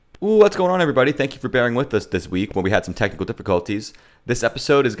Ooh, what's going on, everybody? Thank you for bearing with us this week when we had some technical difficulties. This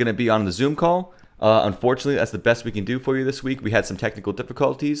episode is going to be on the Zoom call. Unfortunately, that's the best we can do for you this week. We had some technical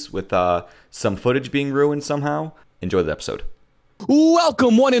difficulties with some footage being ruined somehow. Enjoy the episode.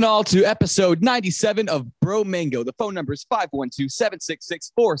 Welcome, one and all, to episode 97 of Bro Mango. The phone number is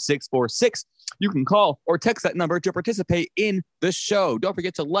 512-766-4646. You can call or text that number to participate in the show. Don't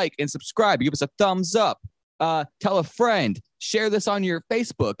forget to like and subscribe. Give us a thumbs up. Tell a friend. Share this on your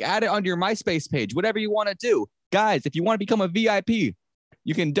Facebook. Add it onto your MySpace page. Whatever you want to do. Guys, if you want to become a VIP, you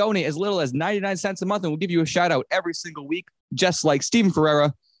can donate as little as 99 cents a month, and we'll give you a shout out every single week, just like Steven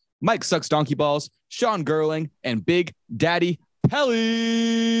Ferreira, Mike Sucks Donkey Balls, Sean Gerling, and Big Daddy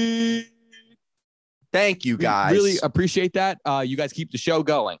Pelly. Thank you, guys. We really appreciate that. You guys keep the show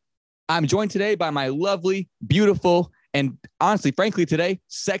going. I'm joined today by my lovely, beautiful, and honestly, frankly, today,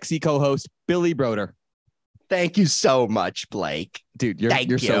 sexy co-host, Billy Broder. Thank you so much, Blake. Dude,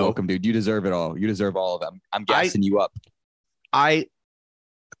 you're so welcome, dude. You deserve it all. You deserve all of them. I'm gassing you up. I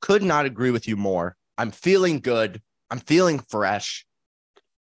could not agree with you more. I'm feeling good. I'm feeling fresh.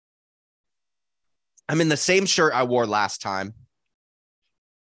 I'm in the same shirt I wore last time.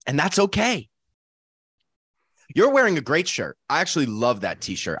 And that's okay. You're wearing a great shirt. I actually love that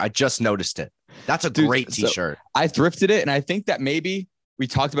t-shirt. I just noticed it. That's a great t-shirt. So I thrifted it, and I think that maybe we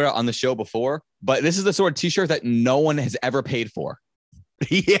talked about it on the show before, but this is the sort of t-shirt that no one has ever paid for.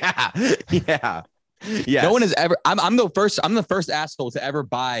 Yeah. No one has ever. I'm the first asshole to ever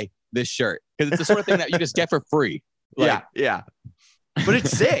buy this shirt because it's the sort of thing that you just get for free. Like, yeah. But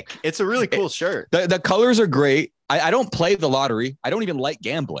it's sick. It's a really cool shirt. The colors are great. I don't play the lottery. I don't even like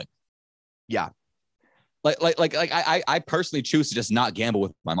gambling. Yeah. I personally choose to just not gamble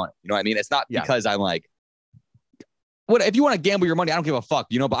with my money. You know what I mean? It's not because I'm like, what if you want to gamble your money? I don't give a fuck,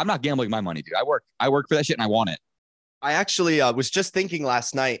 but I'm not gambling my money, dude. I work for that shit and I want it. I actually was just thinking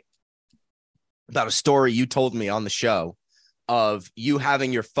last night about a story you told me on the show of you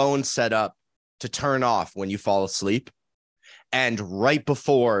having your phone set up to turn off when you fall asleep. And right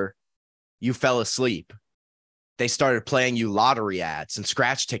before you fell asleep, they started playing you lottery ads and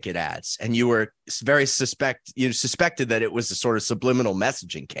scratch ticket ads. And you were you suspected that it was a sort of subliminal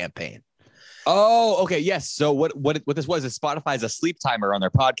messaging campaign. Oh, okay. Yes. So what this was is Spotify's a sleep timer on their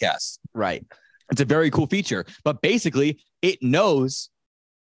podcast. Right. It's a very cool feature, but basically it knows,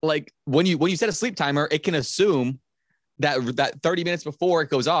 like when you set a sleep timer, it can assume that 30 minutes before it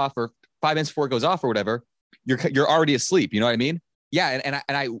goes off or 5 minutes before it goes off or whatever, you're already asleep. You know what I mean? Yeah. And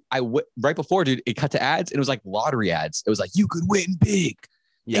I right before, dude, it cut to ads and it was like lottery ads. It was like, you could win big.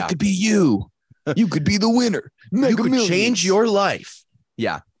 Yeah. It could be you. You could be the winner. You could change your life.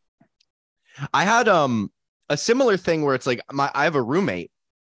 Yeah. I had a similar thing where it's like I have a roommate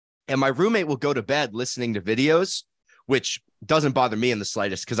and my roommate will go to bed listening to videos, which doesn't bother me in the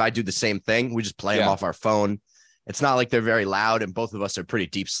slightest because I do the same thing. We just play them off our phone. It's not like they're very loud and both of us are pretty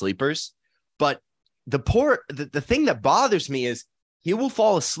deep sleepers. But the thing that bothers me is he will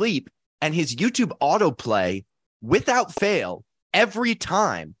fall asleep and his YouTube autoplay without fail every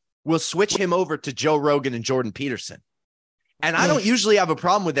time will switch him over to Joe Rogan and Jordan Peterson. And I don't usually have a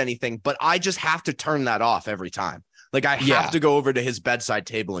problem with anything, but I just have to turn that off every time. Like I have to go over to his bedside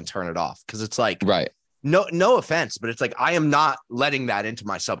table and turn it off because it's like, right. No offense, but it's like I am not letting that into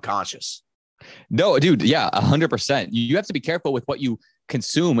my subconscious. No, dude. Yeah, 100%. You have to be careful with what you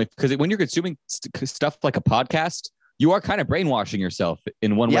consume because when you're consuming stuff like a podcast, you are kind of brainwashing yourself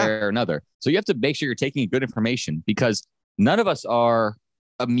in one way or another. So you have to make sure you're taking good information because none of us are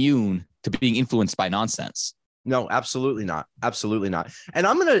immune to being influenced by nonsense. No, absolutely not. Absolutely not. And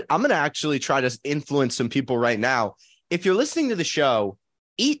I'm gonna actually try to influence some people right now. If you're listening to the show,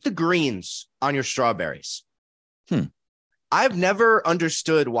 eat the greens on your strawberries. I've never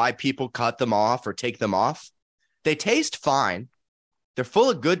understood why people cut them off or take them off. They taste fine. They're full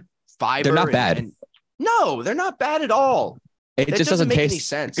of good fiber. They're not bad. No, they're not bad at all. It just doesn't make taste any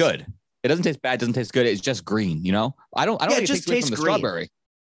sense. Good. It doesn't taste bad. It doesn't taste good. It's just green. I don't. It just tastes from the green. strawberry.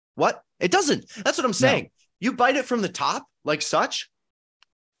 What? It doesn't. That's what I'm saying. No. You bite it from the top like such.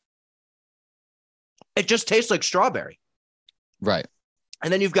 It just tastes like strawberry. Right.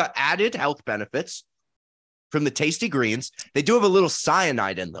 And then you've got added health benefits from the tasty greens. They do have a little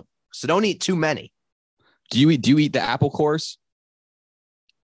cyanide in them, so don't eat too many. Do you eat the apple cores?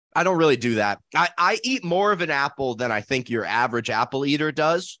 I don't really do that. I eat more of an apple than I think your average apple eater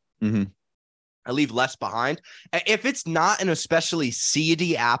does. Mm-hmm. I leave less behind. If it's not an especially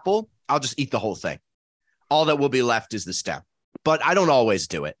seedy apple, I'll just eat the whole thing. All that will be left is the stem, but I don't always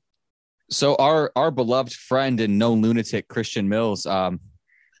do it. So our beloved friend and known lunatic Christian Mills,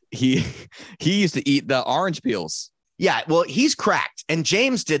 he used to eat the orange peels. Yeah, well, he's cracked, and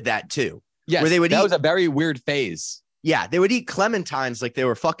James did that too. Yes, where they would that was a very weird phase. Yeah, they would eat clementines like they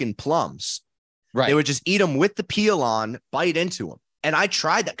were fucking plums. Right. They would just eat them with the peel on, bite into them. And I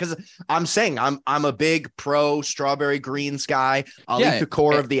tried that because I'm saying I'm a big pro strawberry greens guy. I'll eat the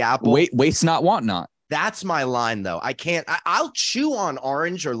core of the apple. Waste not, want not. That's my line, though. I can't. I'll chew on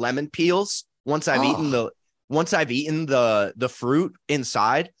orange or lemon peels once I've eaten the fruit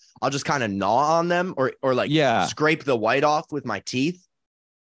inside. I'll just kind of gnaw on them or scrape the white off with my teeth.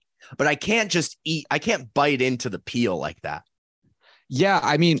 But I can't just eat. I can't bite into the peel like that. Yeah,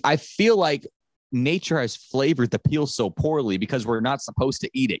 I mean, I feel like nature has flavored the peel so poorly because we're not supposed to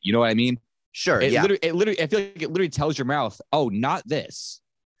eat it. You know what I mean? Sure. I feel like it literally tells your mouth, oh, not this.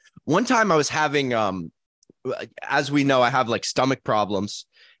 One time I was having, as we know, I have like stomach problems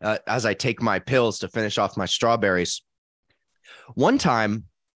as I take my pills to finish off my strawberries. One time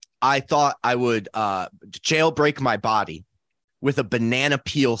I thought I would jailbreak my body with a banana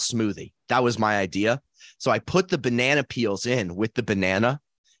peel smoothie. That was my idea. So I put the banana peels in with the banana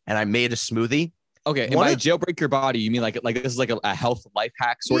and I made a smoothie. Okay. And by jailbreak your body, you mean like this is like a health life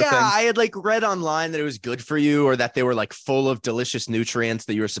hack sort of thing? Yeah, I had like read online that it was good for you or that they were like full of delicious nutrients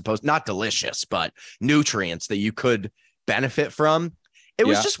that you were supposed, not delicious, but nutrients that you could benefit from. It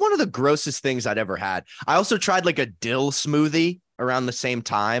was just one of the grossest things I'd ever had. I also tried like a dill smoothie around the same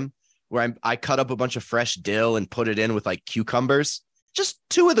time where I cut up a bunch of fresh dill and put it in with like cucumbers. Just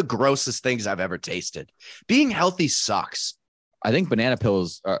two of the grossest things I've ever tasted. Being healthy sucks. I think banana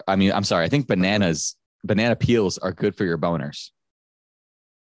peels are, I think banana peels are good for your boners.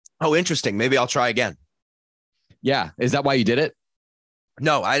 Oh, interesting. Maybe I'll try again. Yeah. Is that why you did it?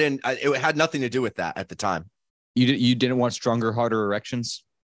 No, I didn't. It had nothing to do with that at the time. You didn't want stronger, harder erections?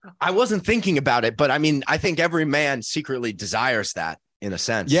 I wasn't thinking about it, but I mean, I think every man secretly desires that in a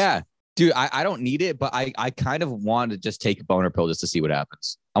sense. Yeah. Dude, I don't need it, but I kind of want to just take a boner pill just to see what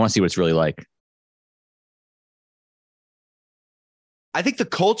happens. I want to see what it's really like. I think the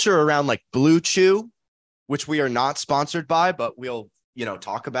culture around like Blue Chew, which we are not sponsored by, but we'll,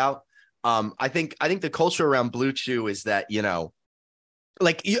 talk about. I think the culture around Blue Chew is that,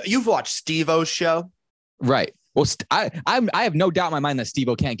 like you've watched Steve-O's show. Right. Well, I have no doubt in my mind that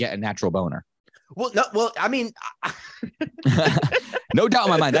Steve-O can't get a natural boner. I mean, no doubt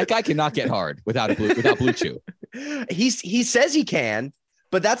in my mind that guy cannot get hard without Blue Chew. He says he can,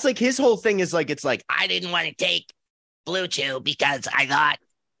 but that's like his whole thing is like it's like I didn't want to take Blue Chew because I thought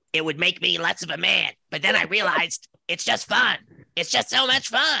it would make me less of a man, but then I realized it's just fun. It's just so much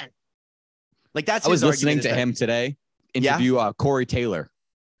fun. Like that's. I was listening to him today interview Corey Taylor.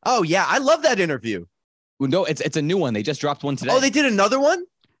 Oh yeah, I love that interview. Well, no, it's a new one. They just dropped one today. Oh, they did another one.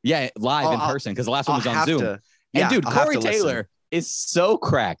 Yeah, live in person because the last one was on Zoom. And dude, Corey Taylor is so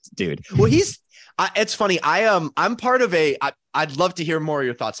cracked, dude. Well, it's funny. I'm part of I'd love to hear more of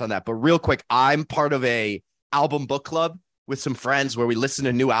your thoughts on that, but real quick, I'm part of a album book club with some friends where we listen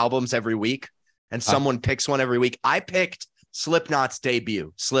to new albums every week and someone picks one every week. I picked Slipknot's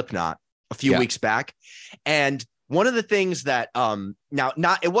debut, Slipknot, a few weeks back. And one of the things that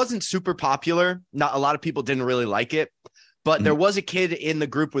it wasn't super popular. Not a lot of people didn't really like it. But there was a kid in the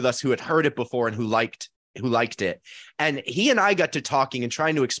group with us who had heard it before and who liked it. And he and I got to talking and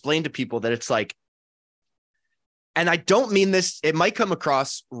trying to explain to people that it's like, and I don't mean this, it might come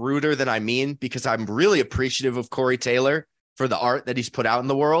across ruder than I mean, because I'm really appreciative of Corey Taylor for the art that he's put out in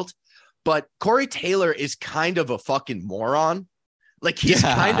the world. But Corey Taylor is kind of a fucking moron. Like he's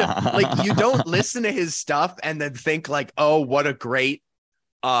kind of like, you don't listen to his stuff and then think like, oh, what a great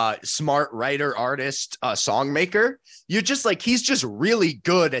smart writer, artist, song maker. You're just like, he's just really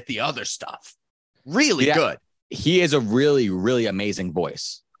good at the other stuff. Really good. He is a really, really amazing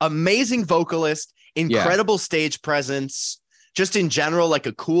voice. Amazing vocalist, incredible stage presence, just in general, like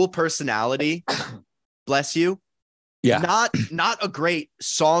a cool personality. Bless you. Yeah. Not a great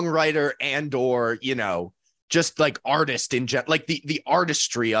songwriter or, just like artist in general, like the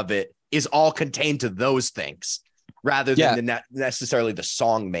artistry of it is all contained to those things rather than necessarily the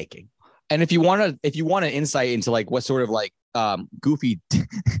song making. And if you want an insight into like what sort of like goofy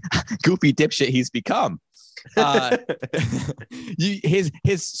dipshit he's become,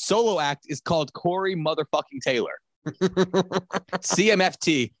 his solo act is called Corey motherfucking Taylor,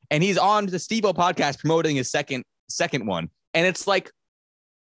 CMFT, and he's on the Steve-O podcast promoting his second one, and it's like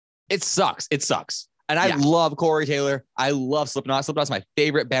it sucks. And I love Corey Taylor. I love Slipknot. Slipknot's my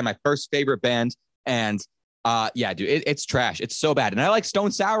favorite band, my first favorite band. And dude, it's trash. It's so bad. And I like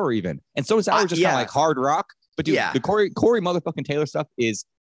Stone Sour even. And Stone Sour is just kind of like hard rock. But dude, the Corey motherfucking Taylor stuff is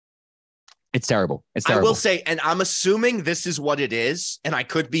It's terrible. It's I terrible. will say, and I'm assuming this is what it is, and I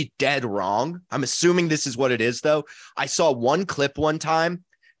could be dead wrong. I'm assuming this is what it is, though. I saw one clip one time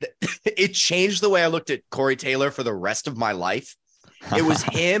that it changed the way I looked at Corey Taylor for the rest of my life. It was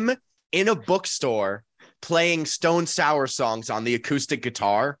him in a bookstore playing Stone Sour songs on the acoustic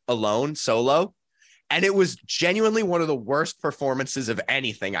guitar alone, solo. And it was genuinely one of the worst performances of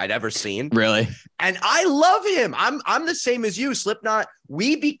anything I'd ever seen. Really? And I love him. I'm the same as you, Slipknot.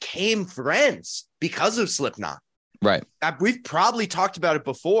 We became friends because of Slipknot. Right. We've probably talked about it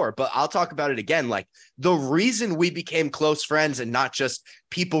before, but I'll talk about it again. Like, the reason we became close friends and not just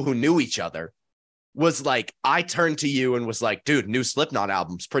people who knew each other was like, I turned to you and was like, dude, new Slipknot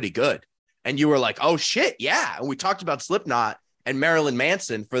album's pretty good. And you were like, oh shit, yeah. And we talked about Slipknot and Marilyn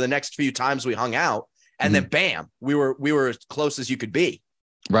Manson for the next few times we hung out. And then bam, we were as close as you could be.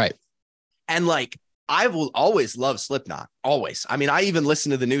 Right. And like, I will always love Slipknot. Always. I mean, I even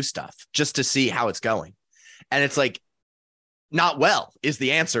listen to the new stuff just to see how it's going. And it's like, not well is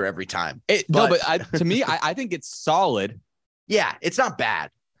the answer every time. To me, I think it's solid. Yeah, it's not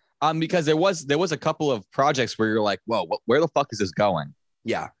bad. Because there was a couple of projects where you're like, whoa, where the fuck is this going?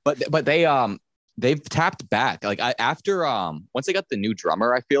 Yeah. But they've tapped back. Like after once they got the new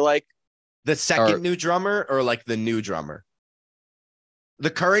drummer, I feel like. The second new drummer or like the new drummer?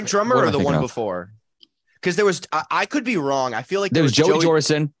 The current drummer or the one before? Because there was, I could be wrong. I feel like there was Joey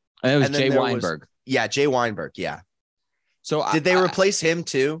Jordison and it was Jay Weinberg. Jay Weinberg. Yeah. So did they replace him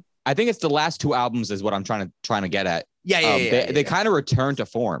too? I think it's the last two albums is what I'm trying to get at. Yeah. They kind of returned to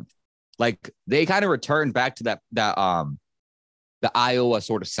form. Like they kind of returned back to that the Iowa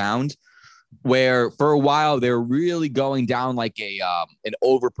sort of sound, where for a while they were really going down like an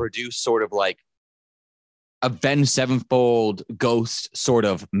overproduced sort of like Avenged Sevenfold Ghost sort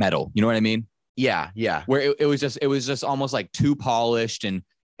of metal. You know what I mean? Yeah. Where it was just almost like too polished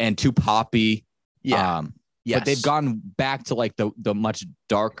and too poppy. Yeah. Yes. But they've gone back to like the much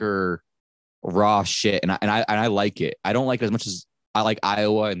darker, raw shit, and I like it. I don't like it as much as I like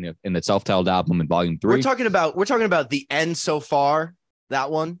Iowa in the self-titled album in Volume 3. We're talking about The End So Far.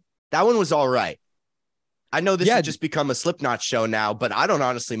 That one was all right. I know this has just become a Slipknot show now, but I don't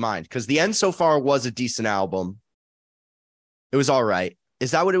honestly mind because The End So Far was a decent album. It was all right.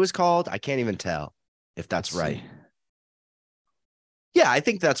 Is that what it was called? I can't even tell if that's right. Yeah, I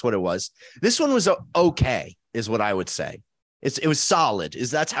think that's what it was. This one was okay, is what I would say. It was solid.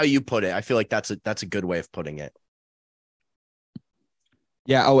 That's how you put it. I feel like that's a good way of putting it.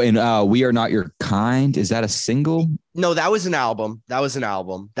 Yeah. Oh, and We Are Not Your Kind. Is that a single? No, that was an album. That was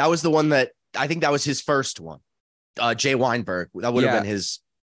the one that I think that was his first one. Jay Weinberg. That would have been his.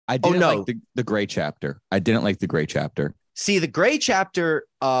 I didn't like the Gray Chapter. I didn't like the Gray Chapter. See, the Gray Chapter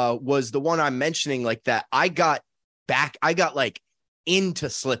was the one I'm mentioning like that. I got like into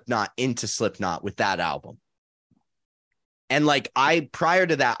Slipknot with that album. And like prior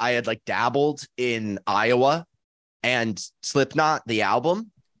to that, I had like dabbled in Iowa and Slipknot, the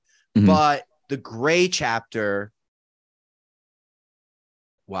album, but the Gray Chapter,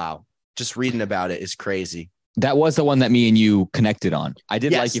 wow, just reading about it is crazy. That was the one that me and you connected on. I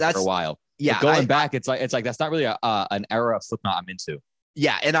did like it for a while. Yeah, but going back, it's like that's not really an era of Slipknot I'm into.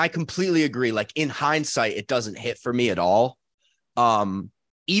 Yeah, and I completely agree. Like in hindsight, it doesn't hit for me at all.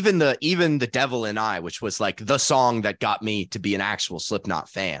 Even the Devil and I, which was like the song that got me to be an actual Slipknot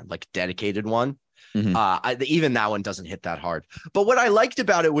fan, like a dedicated one. Even that one doesn't hit that hard. But what I liked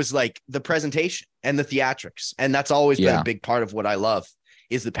about it was like the presentation and the theatrics. And that's always been a big part of what I love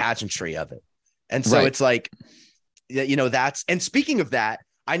is the pageantry of it. And so it's like, and speaking of that,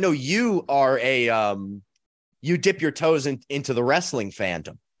 I know you are you dip your toes into the wrestling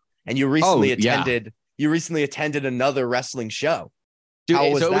fandom, and you recently attended another wrestling show. Dude, how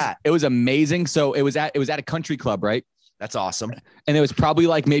was that? It was amazing. So it was at a country club, right? That's awesome. And there was probably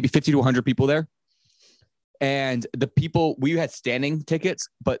like maybe 50 to 100 people there. And the people, we had standing tickets,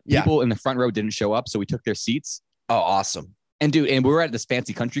 but people in the front row didn't show up. So we took their seats. Oh, awesome. And dude, and we were at this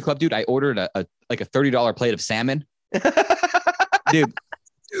fancy country club, dude. I ordered a $30 plate of salmon. Dude.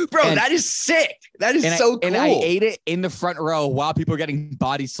 Bro, that is sick. That is so cool. And I ate it in the front row while people were getting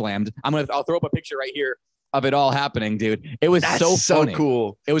body slammed. I'll throw up a picture right here of it all happening, dude. It was so funny.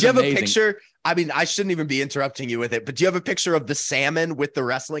 Cool. It was amazing. Do you have a picture? I mean, I shouldn't even be interrupting you with it, but do you have a picture of the salmon with the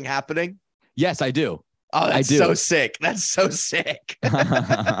wrestling happening? Yes, I do. Oh, that's so sick. That's so sick. That's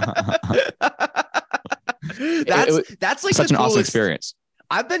like such an awesome experience.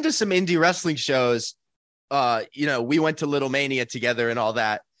 I've been to some indie wrestling shows. We went to Little Mania together and all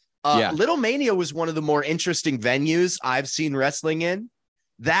that. Little Mania was one of the more interesting venues I've seen wrestling in.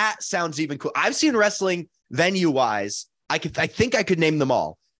 That sounds even cool. I've seen wrestling venue wise. I think I could name them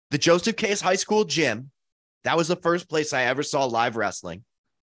all. the Joseph Case High School gym. That was the first place I ever saw live wrestling.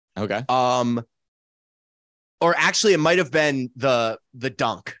 Okay. Or actually, it might have been the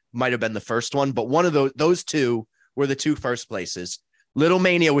Dunk. Might have been the first one, but one of those two were the two first places. Little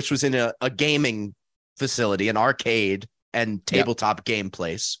Mania, which was in a gaming facility, an arcade and tabletop game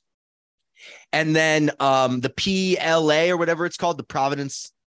place. And then the PLA or whatever it's called, the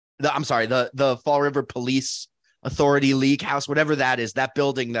Fall River Police Authority League House, whatever that is, that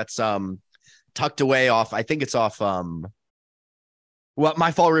building that's tucked away off. I think it's off.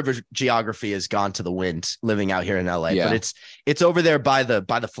 My Fall River geography has gone to the wind living out here in LA, but it's over there by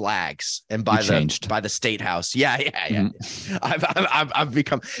the flags and by the State House. Yeah. I've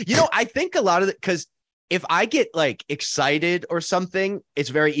become, I think a lot of it, because if I get like excited or something, it's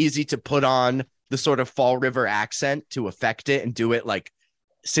very easy to put on the sort of Fall River accent to affect it and do it like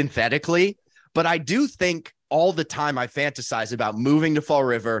synthetically. But I do think all the time I fantasize about moving to Fall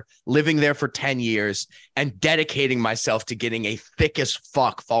River, living there for 10 years and dedicating myself to getting a thick as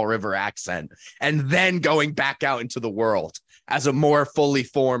fuck Fall River accent and then going back out into the world as a more fully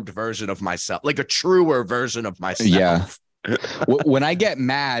formed version of myself, like a truer version of myself. Yeah. When I get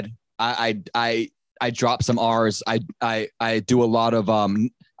mad, I drop some R's. I do a lot of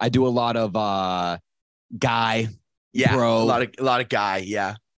guy. Yeah. Bro. A lot of guy.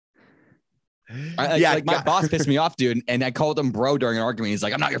 Yeah. My boss pissed me off, dude, and I called him bro during an argument. He's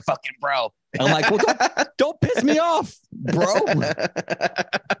like, "I'm not your fucking bro." And I'm like, "Well, don't piss me off, bro."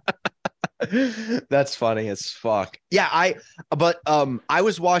 That's funny as fuck. Yeah, I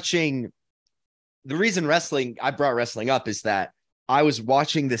was watching. The reason I brought wrestling up is that I was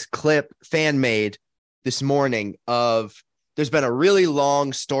watching this clip fan made this morning of. There's been a really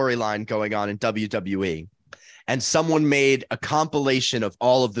long storyline going on in WWE, and someone made a compilation of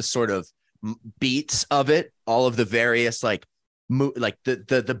all of the sort of beats of it, all of the various like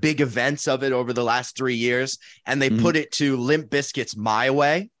the big events of it over the last 3 years, and they put it to Limp Bizkit's My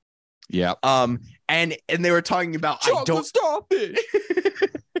Way. Yeah. And they were talking about Chocolate, I don't stop it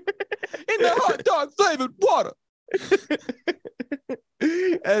in the hot dog flavored water.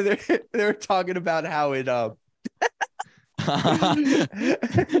 And they were talking about how it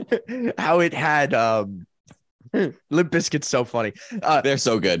how it had Limp Bizkit's so funny. They're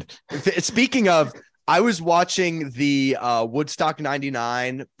so good. Speaking of, I was watching the Woodstock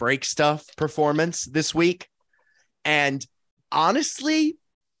 99 Break Stuff performance this week, and honestly,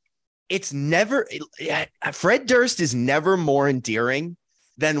 it's never Fred Durst is never more endearing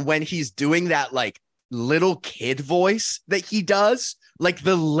than when he's doing that like little kid voice that he does, like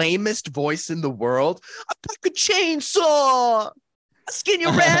the lamest voice in the world. I pack a chainsaw. Skin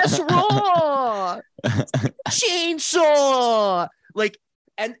your ass raw. Chainsaw. Like,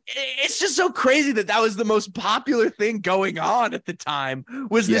 and it's just so crazy that was the most popular thing going on at the time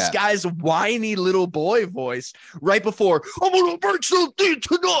was this guy's whiny little boy voice right before I'm gonna break something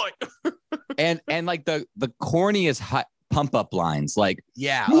tonight. and like the corniest pump up lines, like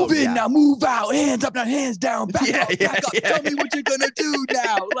move in now, move out, hands up now, hands down, back up, tell me what you're gonna do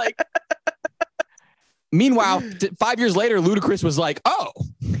now, like. Meanwhile, 5 years later, Ludacris was like, "Oh,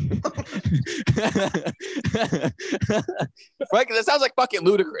 right? That sounds like fucking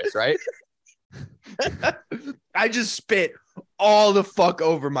Ludacris, right?" I just spit all the fuck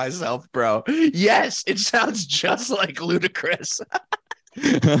over myself, bro. Yes, it sounds just like Ludacris.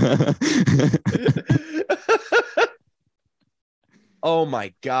 Oh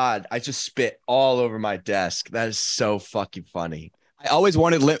my God, I just spit all over my desk. That is so fucking funny. I always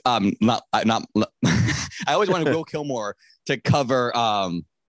wanted I always wanted Will Kilmore to cover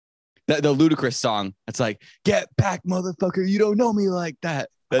the Ludacris song. It's like, "Get back, motherfucker, you don't know me like that."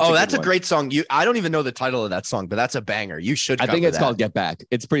 That's a great song. I don't even know the title of that song, but that's a banger. You should. I think it's called "Get Back."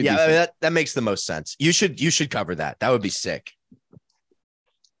 It's pretty. Yeah, I mean, that makes the most sense. You should cover that. That would be sick.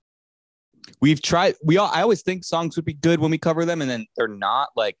 We've tried. I always think songs would be good when we cover them, and then they're not.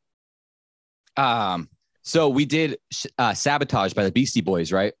 Like, so we did "Sabotage" by the Beastie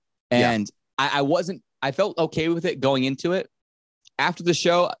Boys, right? And I felt okay with it going into it. After the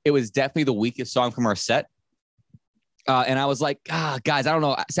show, it was definitely the weakest song from our set. And I was like, guys, I don't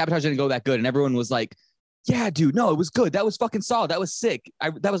know. Sabotage didn't go that good. And everyone was like, "Yeah, dude, no, it was good. That was fucking solid. That was sick.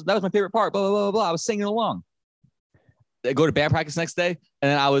 That was my favorite part, blah, blah, blah, blah." I was singing along. I go to band practice next day.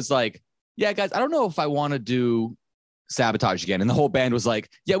 And then I was like, "Yeah, guys, I don't know if I want to do Sabotage again." And the whole band was like,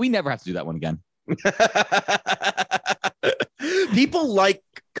 "Yeah, we never have to do that one again." People like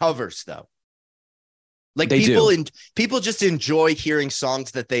covers though. Like people just enjoy hearing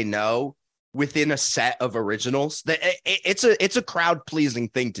songs that they know within a set of originals. That it's a crowd pleasing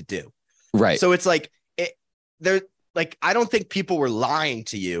thing to do. Right. So it's like like, I don't think people were lying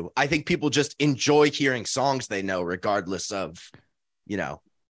to you. I think people just enjoy hearing songs they know, regardless of, you know.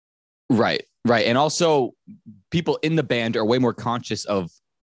 Right. And also people in the band are way more conscious of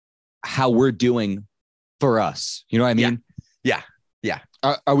how we're doing for us. You know what I mean? Yeah.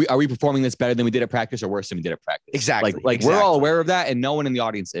 Are we performing this better than we did at practice or worse than we did at practice? Exactly. Like we're all aware of that and no one in the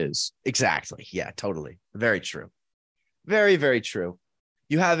audience is. Exactly. Yeah, totally. Very true. Very, very true.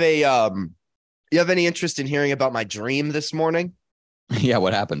 You have any interest in hearing about my dream this morning? Yeah.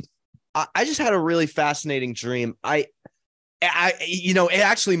 What happened? I just had a really fascinating dream. I it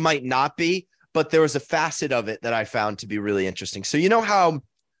actually might not be, but there was a facet of it that I found to be really interesting. So you know how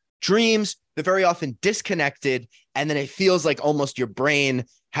dreams, they're very often disconnected, and then it feels like almost your brain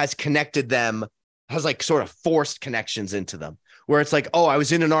has connected them, has like sort of forced connections into them, where it's like, oh, I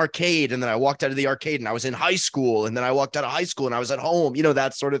was in an arcade and then I walked out of the arcade and I was in high school and then I walked out of high school and I was at home,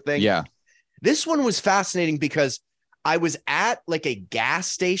 that sort of thing. Yeah. This one was fascinating because I was at like a gas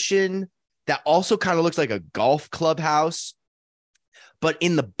station that also kind of looks like a golf clubhouse, but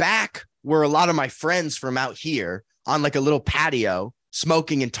in the back were a lot of my friends from out here on like a little patio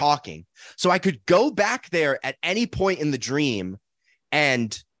smoking and talking. So I could go back there at any point in the dream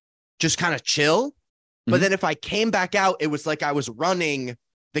and just kind of chill. But then if I came back out, it was like I was running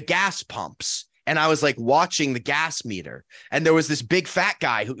the gas pumps and I was like watching the gas meter. And there was this big fat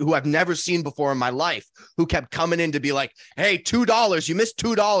guy who I've never seen before in my life who kept coming in to be like, hey, $2, you missed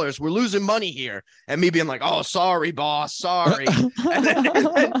 $2. We're losing money here. And me being like, oh, sorry, boss. Sorry. and then,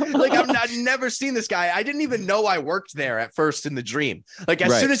 like, I've never seen this guy. I didn't even know I worked there at first in the dream. Like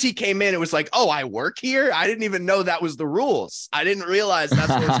as soon as he came in, it was like, oh, I work here. I didn't even know that was the rules. I didn't realize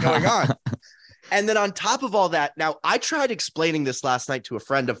that's what's going on. And then on top of all that, now I tried explaining this last night to a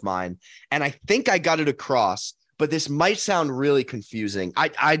friend of mine, and I think I got it across, but this might sound really confusing.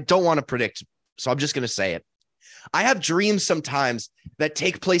 I don't want to predict, so I'm just going to say it. I have dreams sometimes that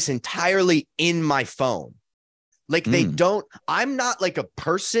take place entirely in my phone. Like I'm not like a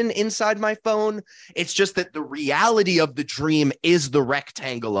person inside my phone. It's just that the reality of the dream is the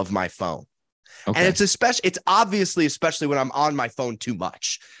rectangle of my phone. Okay. And it's obviously, especially when I'm on my phone too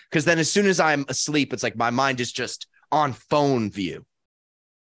much, because then as soon as I'm asleep, it's like my mind is just on phone view.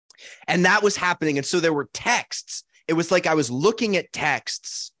 And that was happening. And so there were texts. It was like I was looking at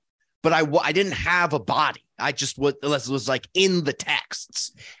texts, but I didn't have a body. I just was like in the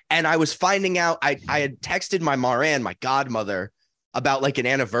texts. And I was finding out I had texted my Maran, my godmother, about like an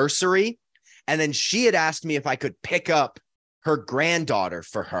anniversary. And then she had asked me if I could pick up her granddaughter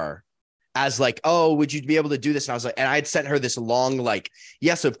for her. As like, oh, would you be able to do this? And I was like, and I had sent her this long, like,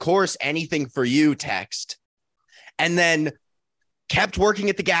 yes, of course, anything for you text. And then kept working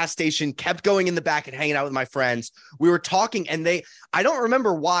at the gas station, kept going in the back and hanging out with my friends. We were talking and I don't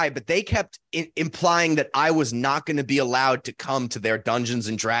remember why, but they kept implying that I was not going to be allowed to come to their Dungeons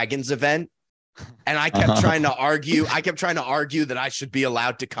and Dragons event. And I kept trying to argue. I kept trying to argue that I should be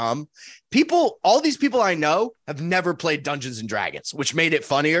allowed to come. All these people I know have never played Dungeons and Dragons, which made it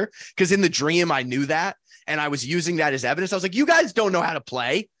funnier because in the dream I knew that and I was using that as evidence. I was like, you guys don't know how to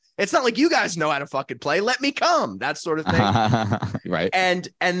play. It's not like you guys know how to fucking play. Let me come. That sort of thing. Right. And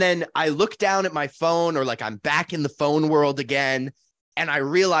then I look down at my phone, or like I'm back in the phone world again. And I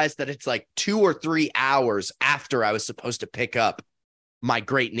realized that it's like 2 or 3 hours after I was supposed to pick up my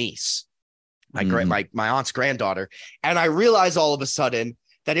great niece. My aunt's granddaughter. And I realize all of a sudden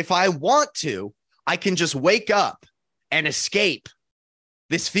that if I want to, I can just wake up and escape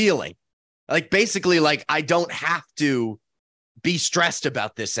this feeling. Like basically, like I don't have to be stressed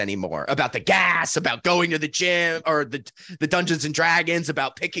about this anymore, about the gas, about going to the gym or the Dungeons and Dragons,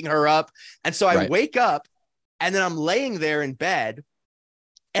 about picking her up. And so I wake up and then I'm laying there in bed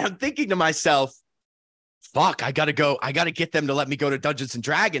and I'm thinking to myself, fuck, I got to get them to let me go to Dungeons and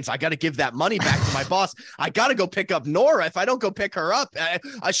Dragons. I got to give that money back to my boss. I got to go pick up Nora. If I don't go pick her up,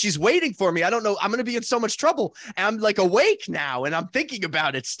 she's waiting for me. I don't know. I'm going to be in so much trouble. And I'm like awake now and I'm thinking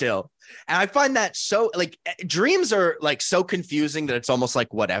about it still. And I find that so like dreams are like so confusing that it's almost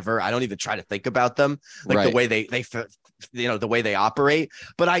like whatever. I don't even try to think about them, like the way they the way they operate.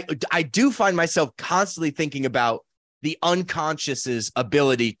 But I do find myself constantly thinking about the unconscious's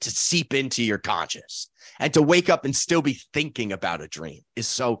ability to seep into your conscious. And to wake up and still be thinking about a dream is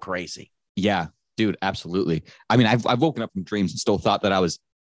so crazy. Yeah, dude, absolutely. I mean, I've woken up from dreams and still thought that I was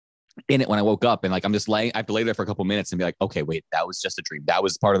in it when I woke up. And like, I'm just I have to lay there for a couple minutes and be like, okay, wait, that was just a dream. That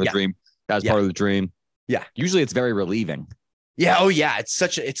was part of the dream. That was part of the dream. Yeah. Usually it's very relieving. Yeah. Oh yeah. It's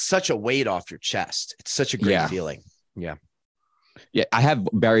such a weight off your chest. It's such a great feeling. Yeah. Yeah. I have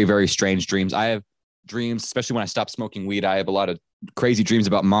very, very strange dreams. I have dreams, especially when I stop smoking weed. I have a lot of crazy dreams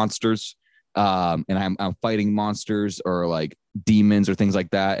about monsters. and I'm fighting monsters or like demons or things like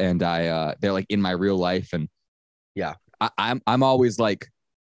that, and they're like in my real life, and yeah, I'm always like,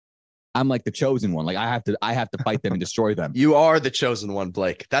 I'm like the chosen one. Like I have to fight them and destroy them. You are the chosen one,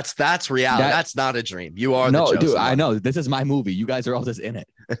 Blake. That's reality. That's not a dream. You are the chosen dude, one. I know. This is my movie. You guys are all just in it.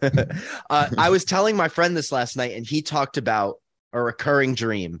 I was telling my friend this last night, and he talked about a recurring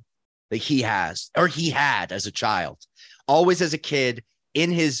dream that he has, or he had as a child. Always as a kid, in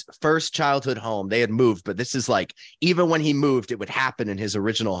his first childhood home, they had moved, but this is like, even when he moved, it would happen in his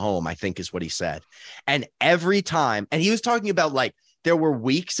original home, I think is what he said. And every time, and he was talking about like, there were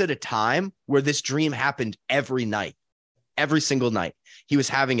weeks at a time where this dream happened every night, every single night. He was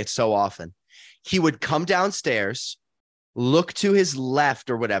having it so often. He would come downstairs, look to his left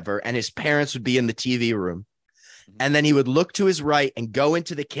or whatever, and his parents would be in the TV room. And then he would look to his right and go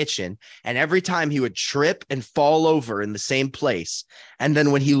into the kitchen. And every time he would trip and fall over in the same place. And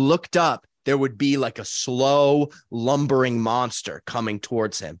then when he looked up, there would be like a slow lumbering monster coming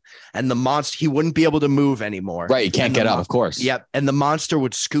towards him. And the monster, he wouldn't be able to move anymore. Right. You can't get up, of course. Yep. And the monster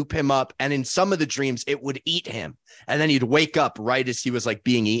would scoop him up. And in some of the dreams, it would eat him. And then he'd wake up right as he was like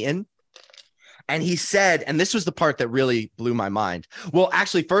being eaten. And he said, and this was the part that really blew my mind. Well,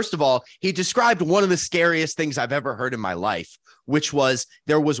 actually, first of all, he described one of the scariest things I've ever heard in my life, which was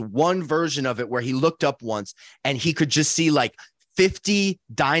there was one version of it where he looked up once and he could just see like 50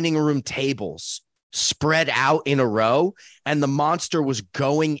 dining room tables spread out in a row. And the monster was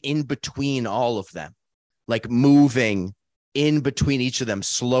going in between all of them, like moving in between each of them,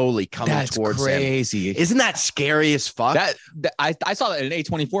 slowly coming towards him. That's crazy. Isn't that scary as fuck? I saw that in an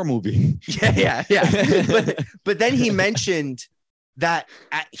A24 movie. Yeah. But then he mentioned that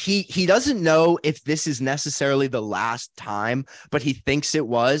he doesn't know if this is necessarily the last time, but he thinks it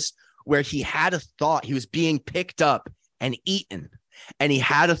was, where he had a thought. He was being picked up and eaten. And he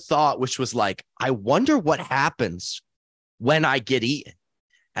had a thought, which was like, I wonder what happens when I get eaten.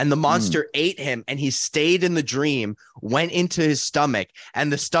 And the monster ate him, and he stayed in the dream, went into his stomach,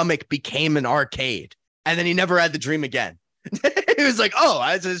 and the stomach became an arcade. And then he never had the dream again. He was like, oh,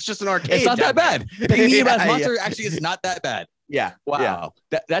 it's just an arcade. It's not that bad. Being about monster actually is not that bad. Yeah. Wow.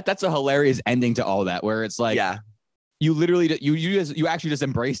 Yeah. That's a hilarious ending to all that, where it's like, you literally, you actually just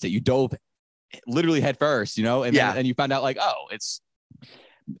embraced it. You dove literally head first, you know? And then you found out like, oh, it's,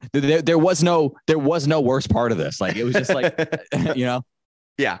 there was no worst part of this. Like, it was just like, you know?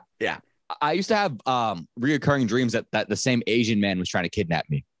 Yeah. I used to have reoccurring dreams that the same Asian man was trying to kidnap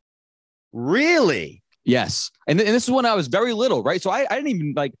me. Really? Yes. And this is when I was very little, right? So I didn't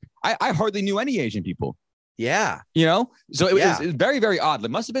even like, I hardly knew any Asian people. Yeah. You know? So it was very, very odd. It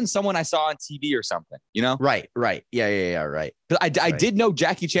must have been someone I saw on TV or something, you know? Right. Yeah, right. But I did know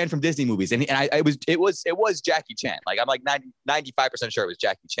Jackie Chan from Disney movies. And it was Jackie Chan. Like, I'm like 95% sure it was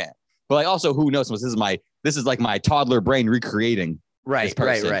Jackie Chan. But like, also, who knows? This is like my toddler brain recreating. Right.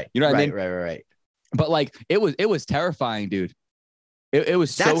 You know what I mean? Right. But like, it was terrifying, dude. It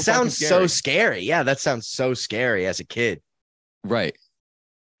was that sounds so scary. Yeah, that sounds so scary as a kid. Right.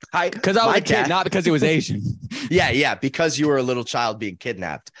 Because I was a kid, not because he was Asian. Yeah, because you were a little child being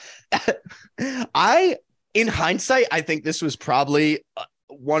kidnapped. In hindsight, I think this was probably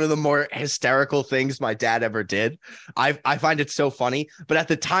one of the more hysterical things my dad ever did. I find it so funny, but at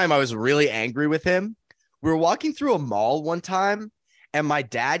the time I was really angry with him. We were walking through a mall one time, and my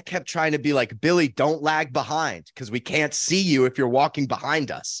dad kept trying to be like, Billy, don't lag behind, because we can't see you if you're walking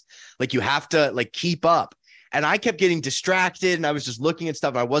behind us. Like, you have to like keep up. And I kept getting distracted, and I was just looking at stuff,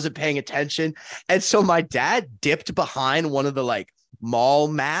 and I wasn't paying attention. And so my dad dipped behind one of the like mall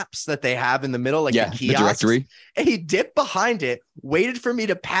maps that they have in the middle, like the kiosks, the directory. And he dipped behind it, waited for me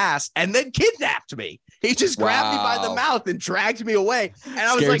to pass, and then kidnapped me. He just grabbed me by the mouth and dragged me away. And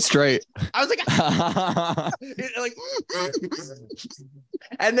I was like, straight. I was like,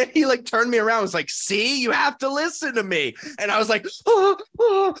 and then he like turned me around, was like, see, you have to listen to me. And I was like, like,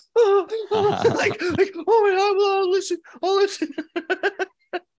 oh my God, I'll listen.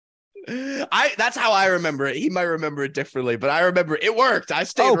 That's how I remember it. He might remember it differently, but I remember it worked. I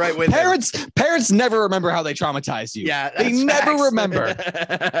stayed right with him. Parents never remember how they traumatized you. Yeah, they never remember.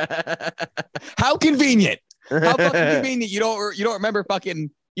 How convenient. How fucking convenient. You don't remember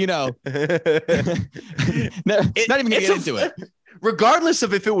fucking, you know. Not even gonna get into it. Regardless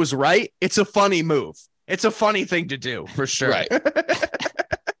of if it was right, it's a funny move. It's a funny thing to do, for sure. Right.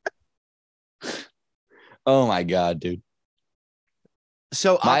 Oh my God, dude.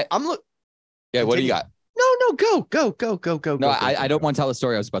 So I'm look. Yeah, what do you got? No, go. No, I don't want to tell the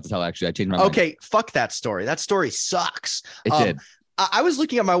story I was about to tell. Actually, I changed my mind. Okay, fuck that story. That story sucks. It did. I was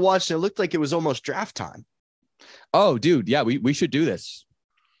looking at my watch, and it looked like it was almost draft time. Oh, dude, yeah, we should do this.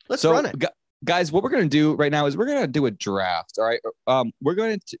 Let's run it. guys, what we're going to do right now is we're going to do a draft. All right. We're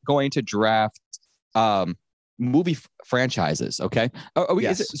going to draft movie franchises. Okay.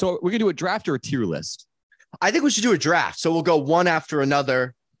 So we're going to do a draft or a tier list? I think we should do a draft. So we'll go one after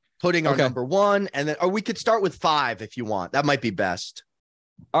another, putting our number one, and then, or we could start with 5 if you want. That might be best.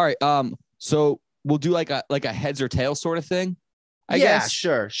 All right. So we'll do like a heads or tails sort of thing. I guess.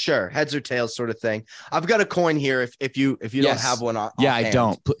 Sure. Heads or tails sort of thing. I've got a coin here. If you don't have one on. Yeah, I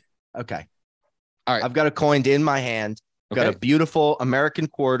don't. Okay. All right. I've got a coin in my hand. Got a beautiful American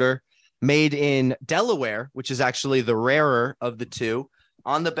quarter made in Delaware, which is actually the rarer of the two.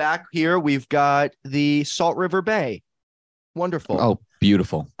 On the back here, we've got the Salt River Bay. Wonderful. Oh,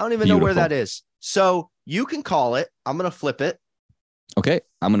 beautiful. I don't even know where that is. So you can call it. I'm going to flip it. Okay.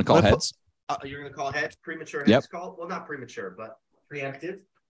 I'm going to call heads. You're going to call heads? Premature heads call? Well, not premature, but preemptive.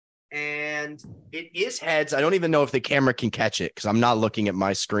 And it is heads. I don't even know if the camera can catch it because I'm not looking at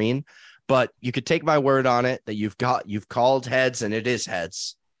my screen. But you could take my word on it that you've called heads, and it is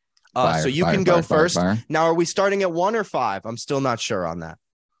heads. So you can go first. Now, are we starting at 1 or 5? I'm still not sure on that.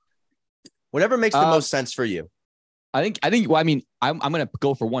 Whatever makes the most sense for you. I think. Well, I mean, I'm going to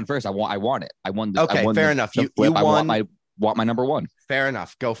go for 1 first. I want it. I won. Fair enough. You won. I want my number 1. Fair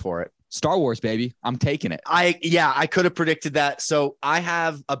enough. Go for it. Star Wars, baby. I'm taking it. I could have predicted that. So I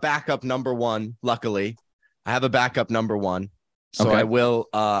have a backup number 1. Luckily, I have a backup number 1. So I will.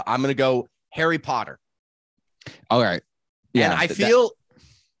 I'm going to go Harry Potter. All right. Yeah. And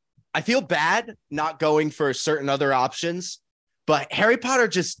I feel bad not going for certain other options, but Harry Potter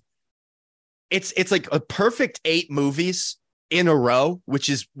just it's like a perfect 8 movies in a row, which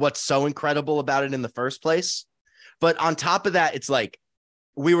is what's so incredible about it in the first place. But on top of that, it's like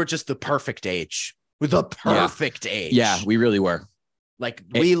we were just the perfect age. With the perfect age. Yeah, we really were. Like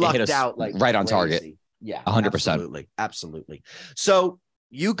we lucked out like right on target. Yeah, 100%. Absolutely. So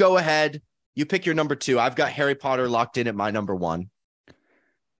you go ahead. You pick your number 2. I've got Harry Potter locked in at my number 1.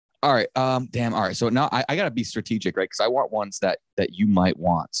 All right. Damn. All right. So now I got to be strategic, right? Because I want ones that you might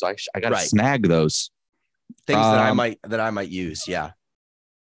want. So I got to snag those things that I might use. Yeah.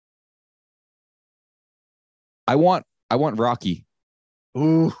 I want Rocky.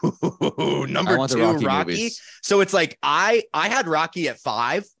 Ooh, number 2, Rocky. Movies. So it's like I had Rocky at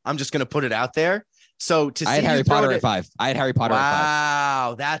 5. I'm just gonna put it out there. So I had Harry Potter at 5. I had Harry Potter at 5.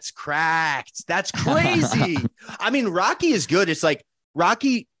 Wow, that's cracked. That's crazy. I mean, Rocky is good. It's like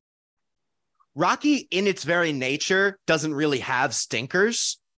Rocky in its very nature doesn't really have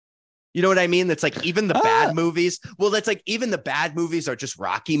stinkers. You know what I mean? That's like even the bad movies. Well, that's like even the bad movies are just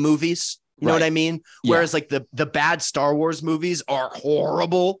Rocky movies. You know what I mean? Whereas like the bad Star Wars movies are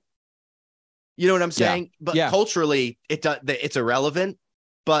horrible. You know what I'm saying? But culturally, it's irrelevant.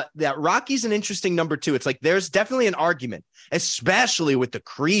 But that Rocky's an interesting number 2. It's like there's definitely an argument, especially with the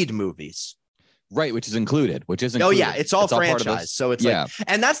Creed movies. Right, which is included. Oh, yeah, it's all franchise. So it's like,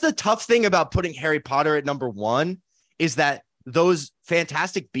 and that's the tough thing about putting Harry Potter at number 1 is that those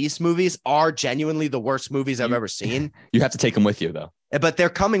Fantastic Beasts movies are genuinely the worst movies I've ever seen. You have to take them with you, though. But they're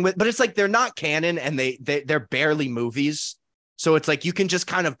coming with, but it's like they're not canon and they're barely movies. So it's like you can just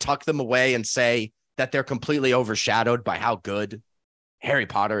kind of tuck them away and say that they're completely overshadowed by how good Harry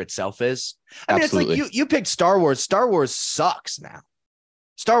Potter itself is. I mean, Absolutely. It's like you picked Star Wars. Star Wars sucks now.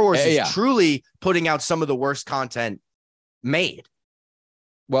 Star Wars is truly putting out some of the worst content made.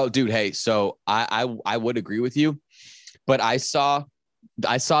 Well, dude, hey, so I would agree with you, but I saw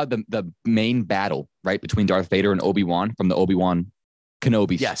the main battle right between Darth Vader and Obi-Wan from the Obi-Wan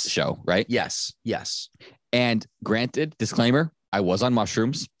Kenobi show, right? Yes. And granted, disclaimer, I was on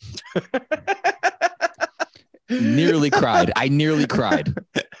mushrooms. Nearly cried. I nearly cried.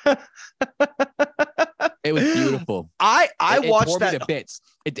 It was beautiful. I watched that to bits.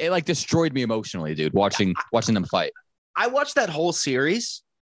 It like destroyed me emotionally, dude. Watching them fight. I watched that whole series.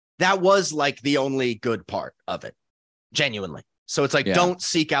 That was like the only good part of it, genuinely. So it's like, don't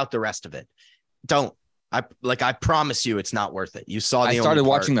seek out the rest of it. Don't. I promise you, it's not worth it. You saw. I started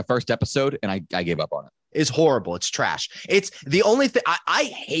watching the first episode, and I gave up on it. It's horrible. It's trash. It's the only thing I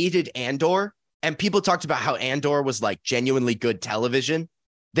hated Andor, and people talked about how Andor was like genuinely good television.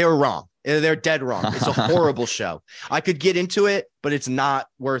 They were wrong. They're dead wrong. It's a horrible show. I could get into it, but it's not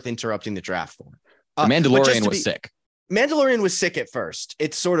worth interrupting the draft for. The Mandalorian was sick. Mandalorian was sick at first.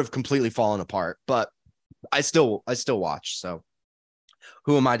 It's sort of completely fallen apart, but I still watch. So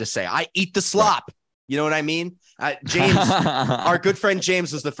who am I to say? I eat the slop. Right. You know what I mean? James, our good friend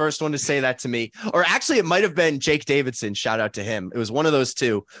James was the first one to say that to me. Or actually, it might have been Jake Davidson. Shout out to him. It was one of those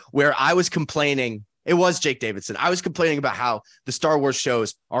two where I was complaining It was Jake Davidson. I was complaining about how the Star Wars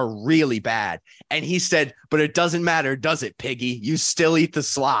shows are really bad. And he said, but it doesn't matter, does it, Piggy? You still eat the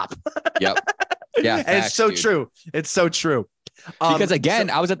slop. Yep. Yeah. And facts, it's so dude. true. It's so true. Because again,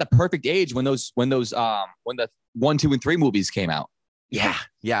 I was at the perfect age when the 1, 2, and 3 movies came out. Yeah.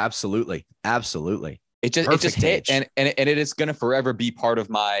 Yeah, absolutely. Absolutely. It just hit. And it is going to forever be part of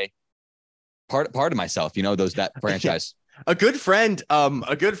my part of myself, that franchise. A good friend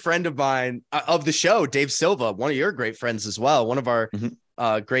of mine of the show, Dave Silva, one of your great friends as well, one of our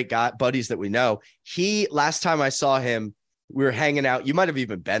great buddies that we know. Last time I saw him, we were hanging out. You might have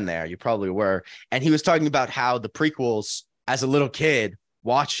even been there. You probably were. And he was talking about how the prequels, as a little kid,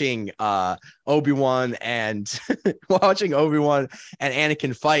 watching Obi-Wan and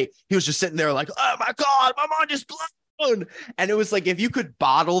Anakin fight, he was just sitting there like, oh my God, my mind is blown. And it was like, if you could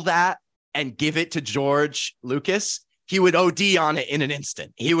bottle that and give it to George Lucas, he would OD on it in an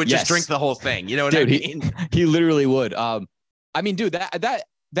instant. He would just drink the whole thing. You know what I mean? He literally would. Dude, that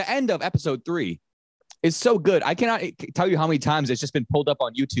the end of episode 3 is so good. I cannot tell you how many times it's just been pulled up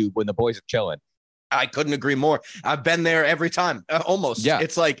on YouTube when the boys are chilling. I couldn't agree more. I've been there every time, almost. Yeah.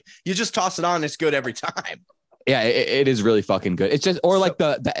 It's like you just toss it on. It's good every time. Yeah, it is really fucking good. It's just, or like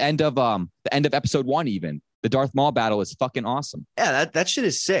the end of episode 1, even the Darth Maul battle is fucking awesome. Yeah, that shit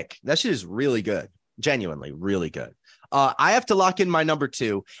is sick. That shit is really good. Genuinely, really good. I have to lock in my number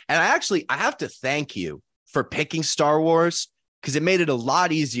 2, and I have to thank you for picking Star Wars because it made it a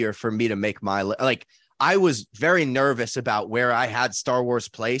lot easier for me to make my I was very nervous about where I had Star Wars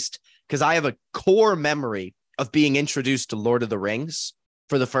placed because I have a core memory of being introduced to Lord of the Rings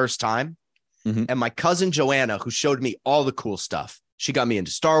for the first time, and my cousin Joanna, who showed me all the cool stuff, she got me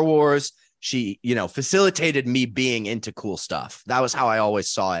into Star Wars. She, facilitated me being into cool stuff. That was how I always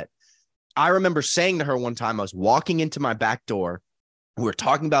saw it. I remember saying to her one time, I was walking into my back door. We were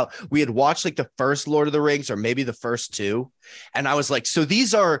talking about, we had watched like the first Lord of the Rings or maybe the first 2. And I was like, so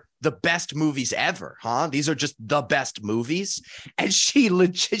these are the best movies ever, huh? These are just the best movies. And she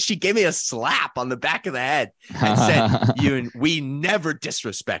gave me a slap on the back of the head and said, we never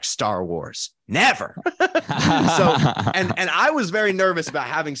disrespect Star Wars. Never. So, and I was very nervous about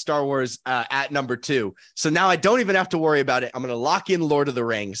having Star Wars at number 2. So now I don't even have to worry about it. I'm going to lock in Lord of the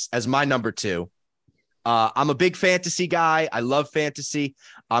Rings as my number 2. I'm a big fantasy guy. I love fantasy.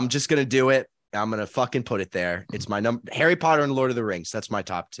 I'm just going to do it. I'm going to fucking put it there. It's my number. Harry Potter and Lord of the Rings. That's my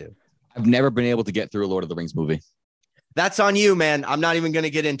top 2. I've never been able to get through a Lord of the Rings movie. That's on you, man. I'm not even going to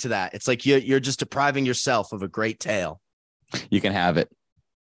get into that. It's like you're just depriving yourself of a great tale. You can have it.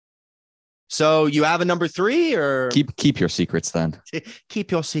 So you have a number 3 or keep your secrets then. Keep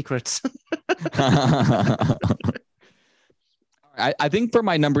your secrets. I think for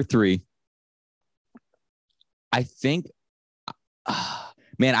my number 3, I think,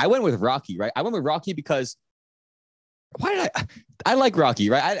 man, I went with Rocky, right? I went with Rocky because I like Rocky,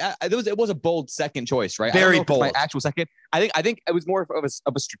 right? It was a bold second choice, right? Very bold. My actual second. I think it was more of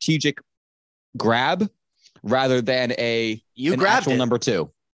a strategic grab rather than an actual number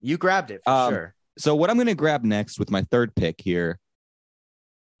 2. You grabbed it for sure. So what I'm going to grab next with my third pick here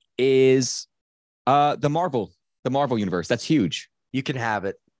is the Marvel universe. That's huge. You can have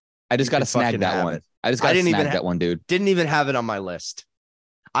it. I just got to snag that one. I didn't snag that one, dude. Didn't even have it on my list.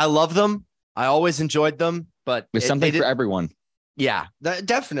 I love them. I always enjoyed them, but there's something for everyone. Yeah,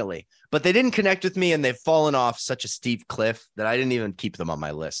 definitely. But they didn't connect with me, and they've fallen off such a steep cliff that I didn't even keep them on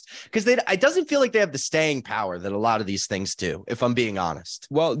my list because it doesn't feel like they have the staying power that a lot of these things do, if I'm being honest.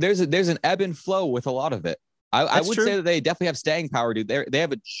 Well, there's an ebb and flow with a lot of it. I would say that they definitely have staying power, dude. They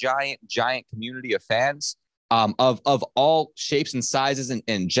have a giant community of fans of all shapes and sizes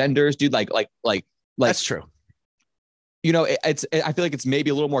and genders, dude. Like that's true. I feel like it's maybe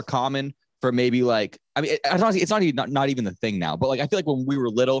a little more common for maybe like, I mean, honestly, it's not even the thing now, but like, I feel like when we were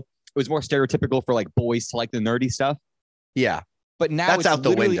little, it was more stereotypical for like boys to like the nerdy stuff. Yeah. But now it's out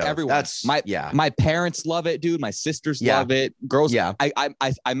the window. Everyone. That's my parents love it, dude. My sisters love it. Girls. Yeah.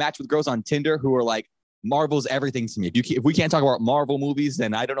 I match with girls on Tinder who are like, Marvel's everything to me. If we can't talk about Marvel movies,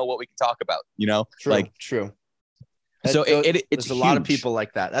 then I don't know what we can talk about, True. So it's there's a lot of people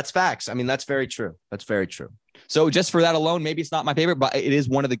like that. That's facts. I mean, that's very true. That's very true. So just for that alone, maybe it's not my favorite, but it is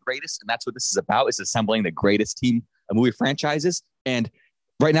one of the greatest. And that's what this is about, is assembling the greatest team of movie franchises. And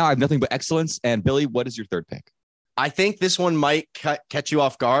right now I have nothing but excellence. And Billy, what is your third pick? I think this one might catch you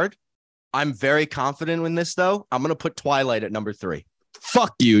off guard. I'm very confident in this, though. I'm going to put Twilight at number 3.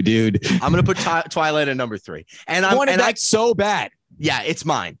 Fuck you, dude. I'm going to put Twilight at number 3. And I wanted that so bad. Yeah, it's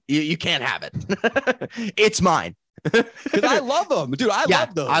mine. You can't have it. It's mine. Because I love them, dude. I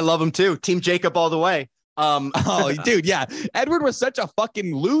love them. I love them too. Team Jacob all the way. Oh, dude, yeah. Edward was such a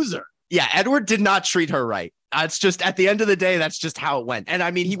fucking loser. Yeah, Edward did not treat her right. It's just at the end of the day, that's just how it went. And I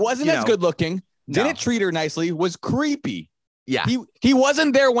mean, he wasn't as good looking. Didn't treat her nicely. Was creepy. Yeah, he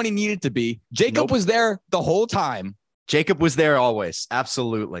wasn't there when he needed to be. Jacob was there the whole time. Jacob was there always.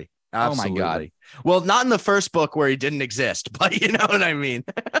 Absolutely. Oh my God. Well, not in the first book where he didn't exist, but you know what I mean.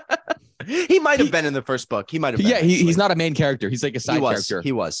 He might have been in the first book. He might have been. Yeah, he's not a main character. He's like a side character.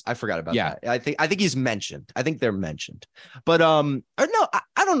 He was. I forgot about that. I think he's mentioned. I think they're mentioned. But or no,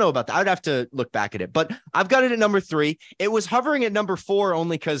 I don't know about that. I'd have to look back at it. But I've got it at number 3. It was hovering at number 4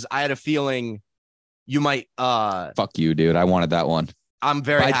 only because I had a feeling you might fuck you, dude. I wanted that one. I'm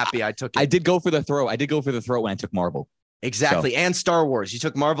very happy I took it. I did go for the throw. When I took Marvel. Exactly. So. And Star Wars. You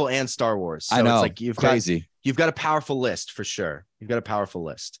took Marvel and Star Wars. So I know. It's like you've got a powerful list for sure. You've got a powerful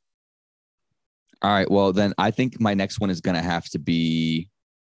list. All right. Well, then I think my next one is going to have to be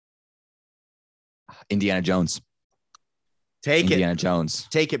Indiana Jones. Indiana Jones.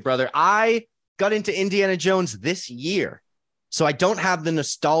 Take it, brother. I got into Indiana Jones this year, so I don't have the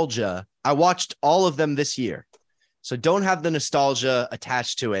nostalgia. I watched all of them this year, so don't have the nostalgia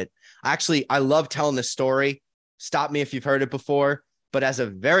attached to it. Actually, I love telling this story. Stop me if you've heard it before. But as a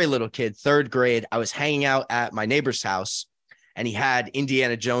very little kid, 3rd grade, I was hanging out at my neighbor's house, and he had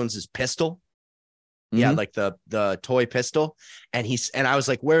Indiana Jones's pistol. Yeah, like the toy pistol. And I was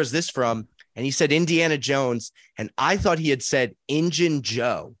like, where's this from? And he said Indiana Jones. And I thought he had said Injun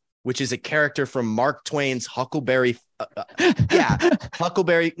Joe, which is a character from Mark Twain's Huckleberry.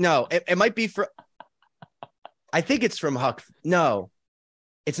 Huckleberry. No, it might be I think it's from Huck. No,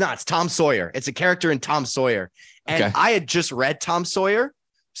 it's not. It's Tom Sawyer. It's a character in Tom Sawyer. And I had just read Tom Sawyer.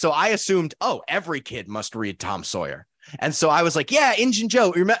 So I assumed, every kid must read Tom Sawyer. And so I was like, yeah, Injun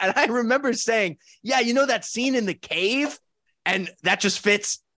Joe. And I remember saying, yeah, you know that scene in the cave? And that just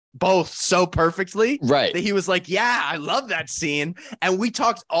fits both so perfectly. Right. That he was like, yeah, I love that scene. And we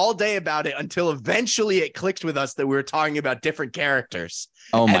talked all day about it until eventually it clicked with us that we were talking about different characters.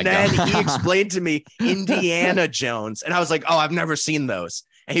 Oh, my God. And then he explained to me Indiana Jones. And I was like, I've never seen those.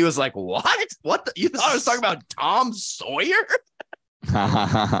 And he was like, what? You thought I was talking about Tom Sawyer?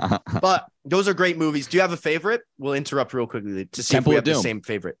 But those are great movies. Do you have a favorite? We'll interrupt real quickly to see if we have the same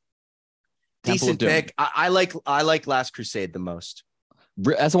favorite. Decent pick. I like Last Crusade the most.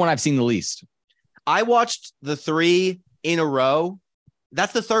 That's the one I've seen the least. I watched the 3 in a row.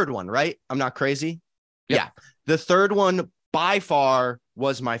 That's the 3rd one, right? I'm not crazy. Yep. Yeah. The 3rd one by far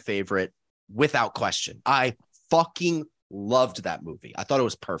was my favorite without question. I fucking loved that movie. I thought it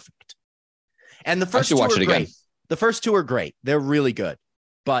was perfect. And the first 2 are great. Again. The first 2 are great. They're really good.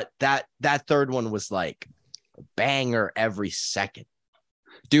 But that 3rd one was like a banger every second.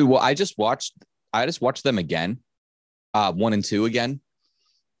 Dude, well, I just watched them again. 1 and 2 again.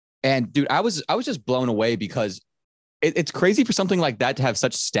 And dude, I was just blown away because it's crazy for something like that to have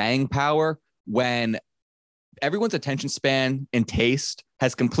such staying power when everyone's attention span and taste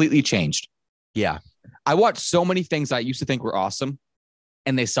has completely changed. Yeah. I watched so many things I used to think were awesome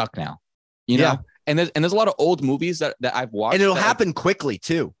and they suck now. You know? And there's a lot of old movies that I've watched. And it'll happen quickly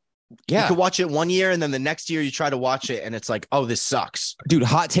too. Yeah. You could watch it one year and then the next year you try to watch it and it's like, oh, this sucks. Dude,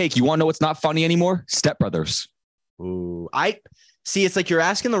 hot take. You want to know what's not funny anymore? Step Brothers. Ooh, see, it's like you're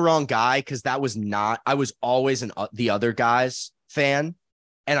asking the wrong guy because I was always the Other Guys fan.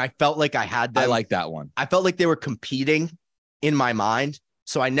 And I felt like I had them. I like that one. I felt like they were competing in my mind.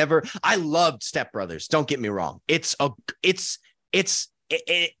 So I loved Step Brothers. Don't get me wrong.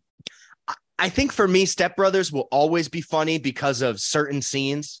 I think for me, Step Brothers will always be funny because of certain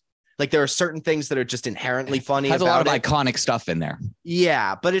scenes. Like there are certain things that are just inherently funny. Has a lot of iconic stuff in there.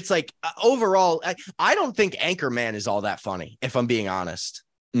 Yeah, but it's like overall, I don't think Anchorman is all that funny, if I'm being honest.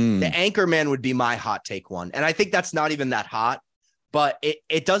 The Anchorman would be my hot take one. And I think that's not even that hot, but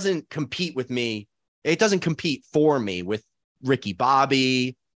it doesn't compete with me. It doesn't compete for me with Ricky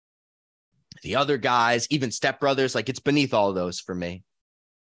Bobby, the Other Guys, even Step Brothers. Like it's beneath all of those for me.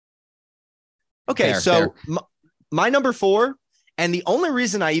 Okay, so my number 4, and the only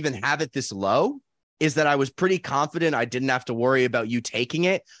reason I even have it this low is that I was pretty confident I didn't have to worry about you taking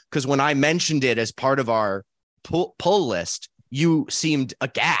it because when I mentioned it as part of our pull list, you seemed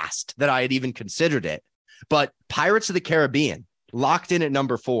aghast that I had even considered it. But Pirates of the Caribbean, locked in at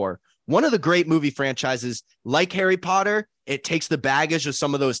number 4, one of the great movie franchises like Harry Potter. It takes the baggage of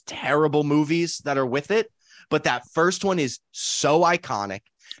some of those terrible movies that are with it. But that first one is so iconic.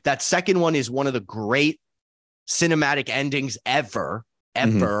 That second one is one of the great cinematic endings ever.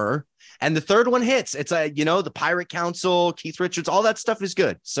 And the third one hits. It's the Pirate Council, Keith Richards, all that stuff is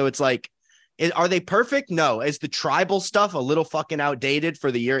good. So it's like, are they perfect? No. Is the tribal stuff a little fucking outdated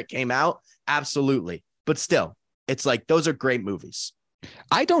for the year it came out? Absolutely. But still, it's like, those are great movies.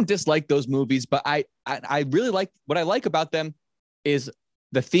 I don't dislike those movies, but I really like what I like about them is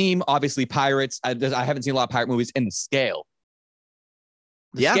the theme, obviously pirates. I haven't seen a lot of pirate movies, and the scale.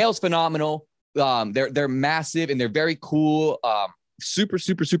 The scale's phenomenal. They're massive and they're very cool. Super,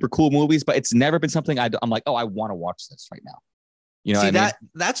 super, super cool movies, but it's never been something I'm like, oh, I want to watch this right now. You know,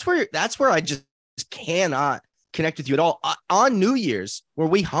 that's where I just cannot connect with you at all. On New Year's, where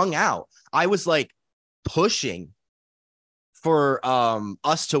we hung out, I was like pushing for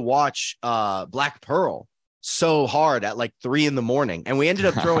us to watch Black Pearl so hard at like 3 a.m, and we ended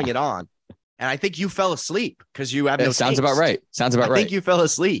up throwing it on. And I think you fell asleep because you have no. Sounds about right. I think you fell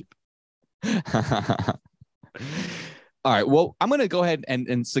asleep. All right. Well, I'm going to go ahead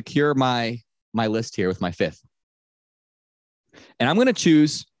and secure my list here with my 5th. And I'm going to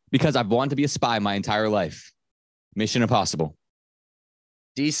choose, because I've wanted to be a spy my entire life, Mission Impossible.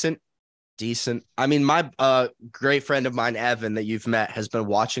 Decent. I mean, my great friend of mine, Evan, that you've met, has been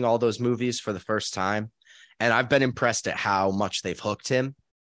watching all those movies for the first time. And I've been impressed at how much they've hooked him,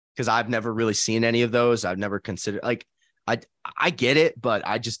 because I've never really seen any of those. I've never considered, like, I get it, but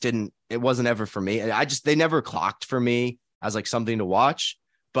I just didn't. It wasn't ever for me. They never clocked for me as like something to watch.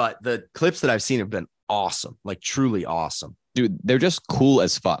 But the clips that I've seen have been awesome, like truly awesome. Dude, they're just cool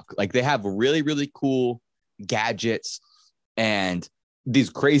as fuck. Like, they have really, really cool gadgets and these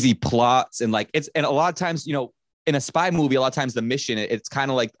crazy plots. And like, and a lot of times, you know, in a spy movie, a lot of times the mission, it's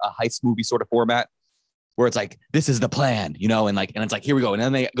kind of like a heist movie sort of format where it's like, this is the plan, you know, and it's like, here we go. And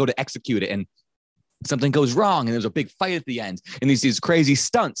then they go to execute it and something goes wrong and there's a big fight at the end and these crazy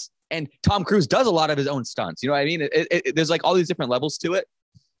stunts. And Tom Cruise does a lot of his own stunts. You know what I mean? There's like all these different levels to it,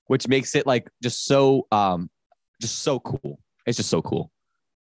 which makes it like just so cool. It's just so cool.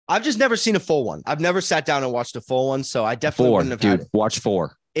 I've just never seen a full one. I've never sat down and watched a full one. So I definitely wouldn't have had it. Watch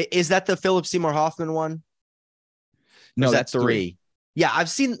 4. Is that the Philip Seymour Hoffman one? No, that's 3. Yeah, I've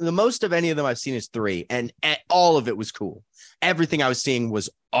seen the most of any of them I've seen is 3. And all of it was cool. Everything I was seeing was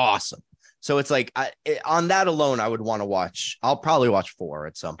awesome. So it's like on that alone, I would want to watch. I'll probably watch 4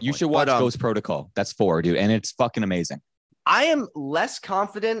 at some point. You should watch Ghost Protocol. That's 4, dude. And it's fucking amazing. I am less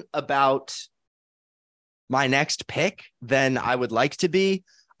confident about my next pick than I would like to be.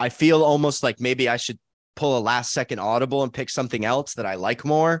 I feel almost like maybe I should pull a last second audible and pick something else that I like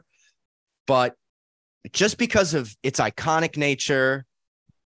more. But just because of its iconic nature,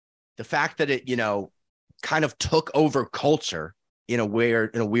 the fact that it, you know, kind of took over culture in a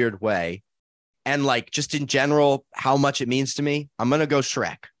weird way, and like just in general, how much it means to me, I'm going to go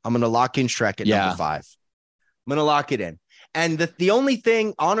Shrek. I'm going to lock in Shrek at number 5. I'm going to lock it in. And the only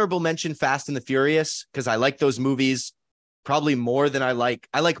thing, honorable mention, Fast and the Furious, because I like those movies probably more than I like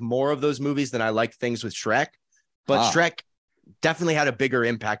more of those movies than I like things with Shrek. But Shrek definitely had a bigger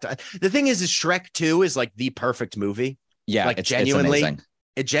impact. The thing is Shrek 2 is like the perfect movie. Yeah, like it's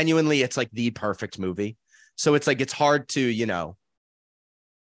it's like the perfect movie. So it's like, it's hard to, you know,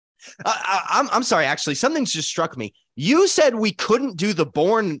 I'm sorry, actually, something's just struck me. You said we couldn't do the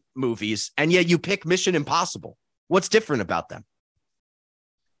Bourne movies, and yet you pick Mission Impossible. What's different about them?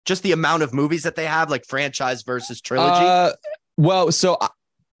 Just the amount of movies that they have, like franchise versus trilogy? Well, so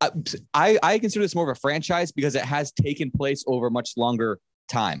I consider this more of a franchise because it has taken place over a much longer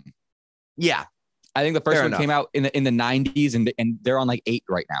time. Yeah. I think the first one came out in the 90s and they're on like 8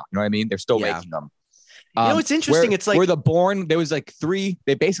 right now. You know what I mean? They're still making them. You know, it's interesting. It's like where the Bourne, there was like 3,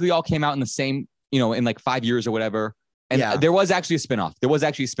 they basically all came out in the same, you know, in like 5 years or whatever. And there was actually a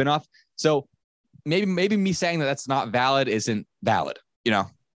spinoff. So maybe me saying that that's not valid isn't valid. You know,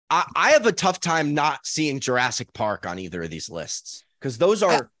 I have a tough time not seeing Jurassic Park on either of these lists because those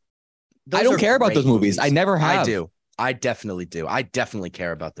are. I don't care about those movies. I never have. I do. I definitely do. I definitely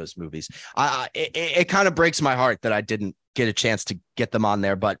care about those movies. It kind of breaks my heart that I didn't get a chance to get them on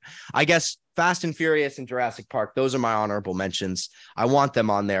there, but I guess Fast and Furious and Jurassic Park, those are my honorable mentions. I want them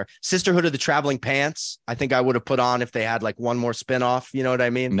on there. Sisterhood of the Traveling Pants, I think I would have put on if they had like one more spinoff. You know what I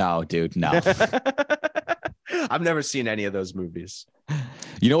mean? No, dude, no. I've never seen any of those movies.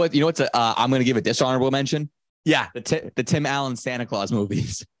 You know what? I'm going to give a dishonorable mention. Yeah. The Tim Allen Santa Claus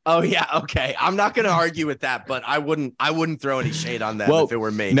movies. Oh yeah. Okay. I'm not going to argue with that, but I wouldn't throw any shade on them if it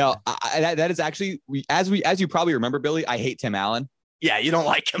were me. No, that is actually, as you probably remember, Billy, I hate Tim Allen. Yeah. You don't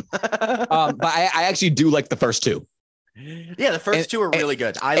like him. But I actually do like the first 2. Yeah. The first 2 are really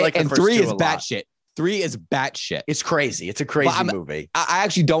good. I like the first 3 2 is batshit. 3 is batshit. It's crazy. It's a crazy movie. I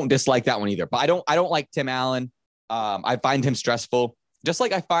actually don't dislike that one either, but I don't like Tim Allen. I find him stressful. Just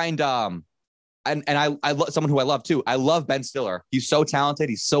like I find, and I love someone who I love too. I love Ben Stiller. He's so talented.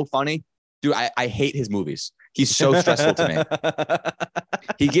 He's so funny. Dude, I hate his movies. He's so stressful to me.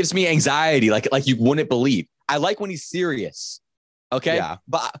 He gives me anxiety like you wouldn't believe. I like when he's serious. Okay. Yeah.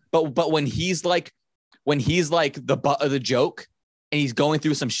 But when he's like the butt of the joke and he's going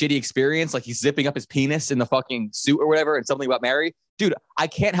through some shitty experience, like he's zipping up his penis in the fucking suit or whatever, and something about Mary, dude, I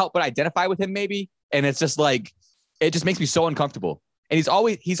can't help but identify with him maybe. And it's just like, it just makes me so uncomfortable. And he's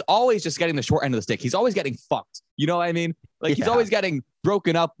always just getting the short end of the stick. He's always getting fucked. You know what I mean? Like he's always getting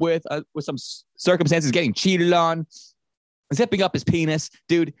broken up with some circumstances, getting cheated on, zipping up his penis.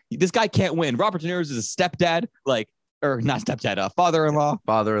 Dude, this guy can't win. Robert De Niro is a stepdad, or not stepdad, father-in-law.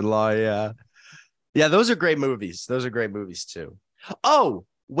 Father-in-law, yeah. Yeah, those are great movies. Those are great movies too. Oh,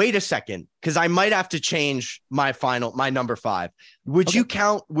 wait a second, because I might have to change my number 5. Would you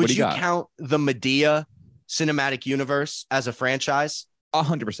count count the Madea cinematic universe as a franchise?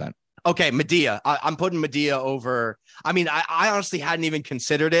 100%. Okay, Madea. I'm putting Madea over. I mean, I honestly hadn't even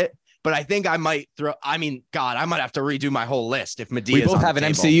considered it, but I think I might throw. I mean, God, I might have to redo my whole list if Madea. We both have an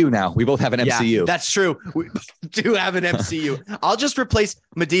MCU now. We both have an MCU. That's true. We do have an MCU. I'll just replace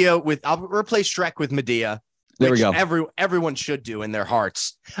Madea with. I'll replace Shrek with Madea. There we go. Everyone should do in their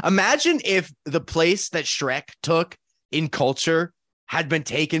hearts. Imagine if the place that Shrek took in culture had been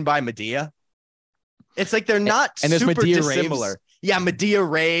taken by Madea. It's like they're not and super Madea dissimilar. Raves. Yeah, Madea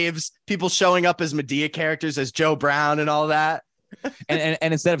raves, people showing up as Madea characters, as Joe Brown and all that. and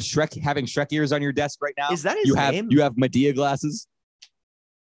instead of Shrek having Shrek ears on your desk right now, is that his name? You have Madea glasses.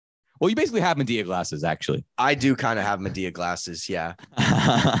 Well, you basically have Madea glasses, actually. I do kind of have Madea glasses, yeah.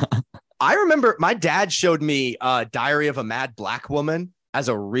 I remember my dad showed me Diary of a Mad Black Woman as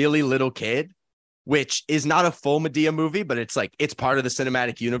a really little kid, which is not a full Madea movie, but it's part of the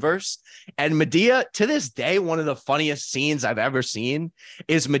cinematic universe. And Madea, to this day, one of the funniest scenes I've ever seen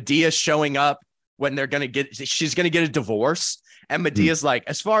is Madea showing up when she's going to get a divorce. And Medea's like,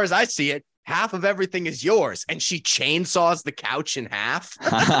 as far as I see it, half of everything is yours. And she chainsaws the couch in half.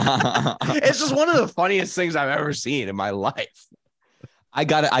 It's just one of the funniest things I've ever seen in my life. I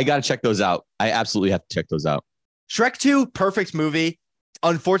gotta check those out. I absolutely have to check those out. Shrek 2, perfect movie.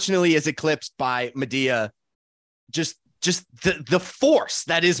 Unfortunately, is eclipsed by Madea. Just the force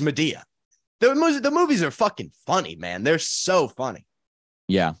that is Madea. The movies are fucking funny, man. They're so funny.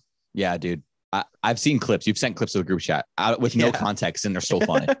 Yeah, dude. I've seen clips. You've sent clips to the group chat with no context, and they're so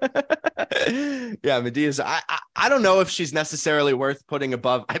funny. Yeah, Medea's. I don't know if she's necessarily worth putting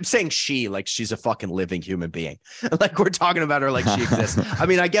above. I'm saying she, like she's a fucking living human being. Like we're talking about her like she exists. I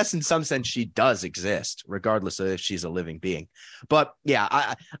mean, I guess in some sense she does exist, regardless of if she's a living being. But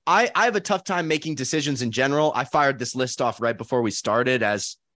yeah, I have a tough time making decisions in general. I fired this list off right before we started,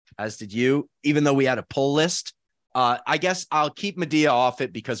 as did you, even though we had a pull list. I guess I'll keep Madea off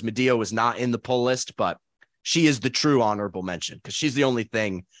it because Madea was not in the pull list, but she is the true honorable mention because she's the only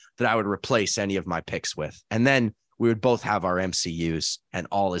thing that I would replace any of my picks with. And then we would both have our MCUs and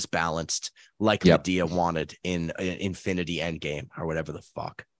all is balanced like Madea wanted in Infinity Endgame or whatever the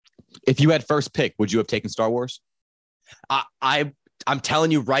fuck. If you had first pick, would you have taken Star Wars? I'm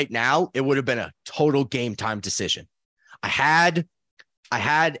telling you right now, it would have been a total game time decision. I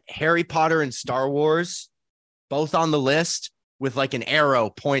had Harry Potter and Star Wars both on the list with like an arrow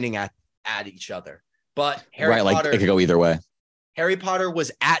pointing at each other. But Harry Potter, like it could go either way. Harry Potter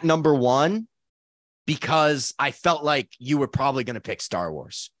was at number 1 because I felt like you were probably going to pick Star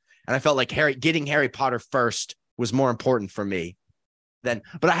Wars. And I felt like getting Harry Potter first was more important for me than,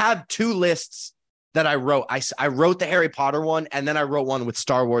 but I have 2 lists that I wrote. I wrote the Harry Potter one, and then I wrote one with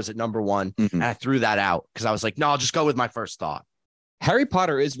Star Wars at number 1. Mm-hmm. And I threw that out because I was like, no, I'll just go with my first thought. Harry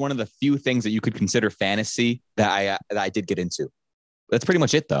Potter is one of the few things that you could consider fantasy that I did get into. That's pretty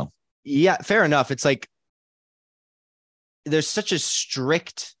much it, though. Yeah, fair enough. It's like there's such a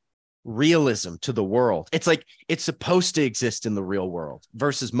strict realism to the world. It's like it's supposed to exist in the real world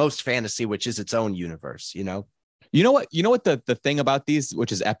versus most fantasy, which is its own universe, you know? You know what the thing about these,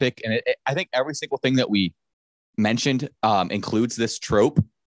 which is epic, and I think every single thing that we mentioned includes this trope.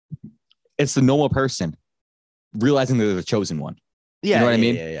 It's the normal person realizing they're the chosen one. Yeah, you know what I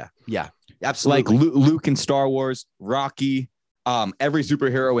mean? Yeah, absolutely. Like Luke in Star Wars, Rocky, every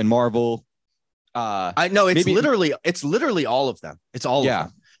superhero in Marvel. I know it's literally all of them. It's all of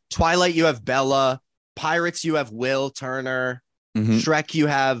them. Twilight, you have Bella. Pirates, you have Will Turner. Mm-hmm. Shrek, you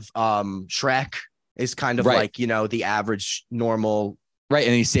have Shrek is kind of like, you know, the average normal. Right,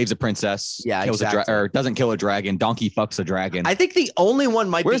 and he saves a princess. Yeah, kills exactly. or doesn't kill a dragon. Donkey fucks a dragon. I think the only one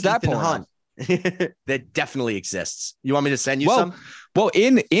might Where's be that Ethan Hunt. That definitely exists. You want me to send you some? Well,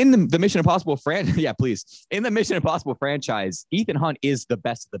 in the Mission Impossible franchise, yeah, please. In the Mission Impossible franchise, Ethan Hunt is the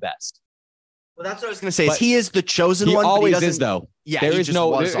best of the best. Well, that's what I was going to say. Is he is the chosen one? He always is, though. Yeah, there is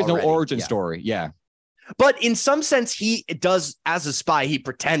no origin story. Yeah, but in some sense, he does as a spy. He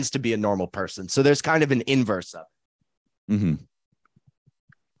pretends to be a normal person, so there's kind of an inverse of it. Mm-hmm.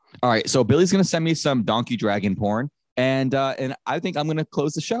 All right. So Billy's going to send me some donkey dragon porn. And I think I'm going to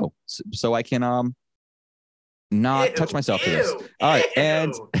close the show so I can not touch myself to this. All right.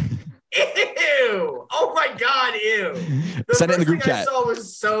 And ew. Oh my God. Ew. Send it in the group chat. I saw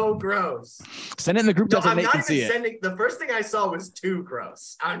was so gross. Send it in the group chat so Nate can see it. The first thing I saw was too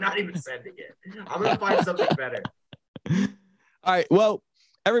gross. I'm not even sending it. I'm going to find something better. All right. Well,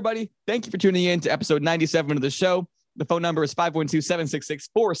 everybody, thank you for tuning in to episode 97 of the show. The phone number is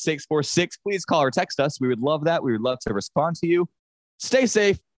 512-766-4646. Please call or text us. We would love that. We would love to respond to you. Stay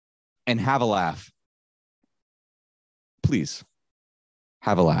safe and have a laugh. Please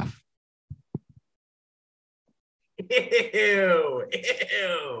have a laugh. Ew.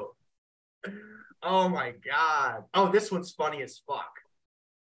 Oh my God. Oh, this one's funny as fuck.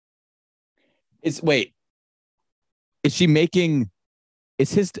 Is her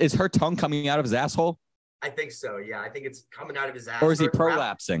tongue coming out of his asshole? I think so. Yeah, I think it's coming out of his ass. Or is he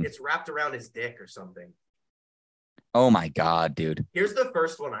prolapsing? It's wrapped around his dick or something. Oh my God, dude. Here's the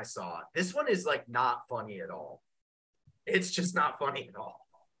first one I saw. This one is like not funny at all. It's just not funny at all.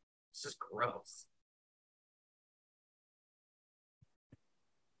 It's just gross.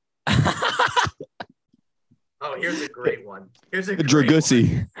 Oh, here's a great one. Here's a The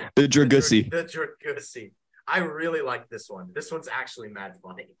Dragussi. The Dragussi. The Dragussi. I really like this one. This one's actually mad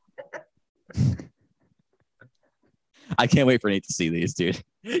funny. I can't wait for Nate to see these, dude.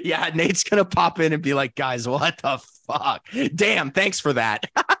 Yeah, Nate's gonna pop in and be like, guys, what the fuck? Damn, thanks for that.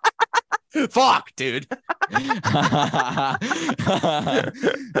 Fuck, dude.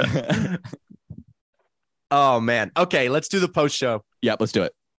 Oh man. Okay, let's do the post show. Yep, let's do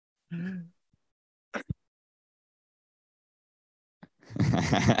it.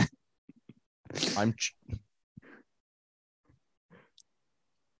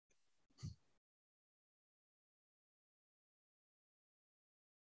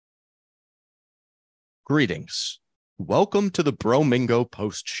 Greetings. Welcome to the Bromingo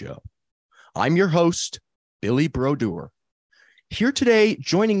Post Show. I'm your host, Billy Brodeur. Here today,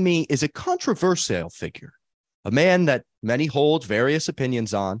 joining me is a controversial figure, a man that many hold various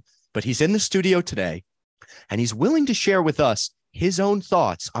opinions on, but he's in the studio today, and he's willing to share with us his own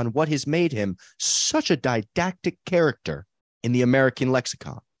thoughts on what has made him such a didactic character in the American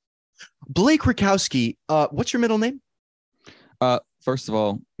lexicon. Blake Rakowski, what's your middle name? First of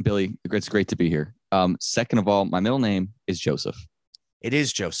all, Billy, it's great to be here. Second of all, my middle name is Joseph. It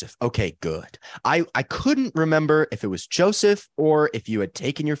is Joseph. Okay, good. I couldn't remember if it was Joseph or if you had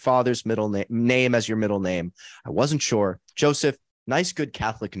taken your father's middle name as your middle name. I wasn't sure. Joseph, nice, good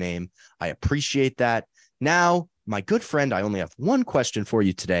Catholic name. I appreciate that. Now, my good friend, I only have one question for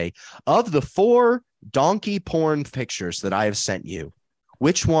you today. Of the 4 donkey porn pictures that I have sent you,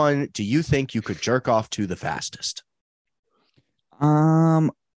 which one do you think you could jerk off to the fastest?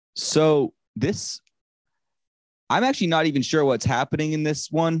 So this, I'm actually not even sure what's happening in this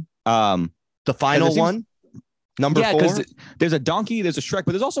one. The final one, number 4. Because there's a donkey, there's a Shrek,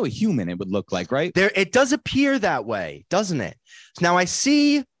 but there's also a human. It would look like, right? There, it does appear that way, doesn't it? Now I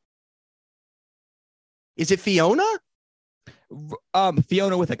see. Is it Fiona?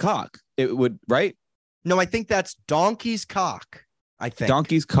 Fiona with a cock. It would, right? No, I think that's Donkey's cock. I think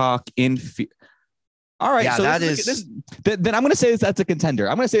Donkey's cock in. All right, yeah, so that then I'm going to say that's a contender.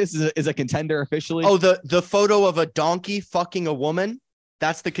 I'm going to say this is a contender officially. Oh, the photo of a donkey fucking a woman.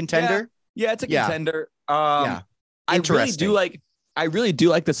 That's the contender. Yeah, it's a contender. Yeah, I really do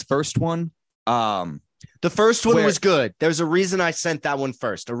like this first one. The first one was good. There's a reason I sent that one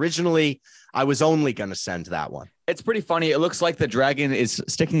first. Originally, I was only going to send that one. It's pretty funny. It looks like the dragon is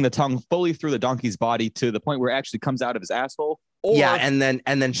sticking the tongue fully through the donkey's body to the point where it actually comes out of his asshole. Or yeah, and then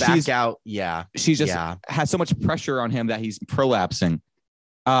back out. Yeah, she just has so much pressure on him that he's prolapsing.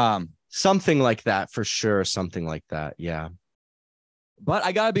 Something like that for sure. Something like that. Yeah. But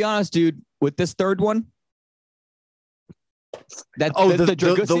I gotta be honest, dude. With this third one,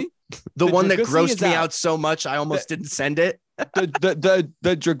 the one that grossed me out so much I almost didn't send it. the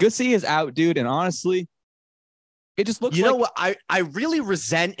Dragussi is out, dude, and honestly, it just looks. You know what? I really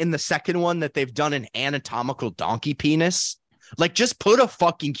resent in the second one that they've done an anatomical donkey penis. Like, just put a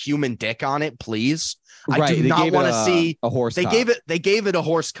fucking human dick on it, please. Right, I do not want to see a horse. They gave it a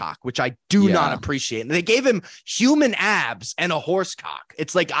horse cock, which I do not appreciate. And they gave him human abs and a horse cock.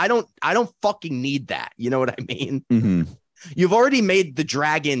 It's like I don't fucking need that. You know what I mean? Mm-hmm. You've already made the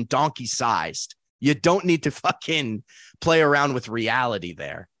dragon donkey sized. You don't need to fucking play around with reality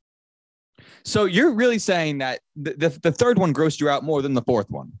there. So you're really saying that the third one grossed you out more than the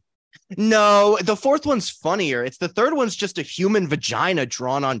fourth one? No, the fourth one's funnier. It's the third one's just a human vagina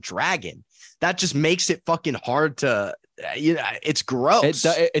drawn on dragon. That just makes it fucking hard to it's gross.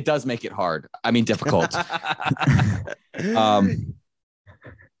 It does make it hard. I mean, difficult.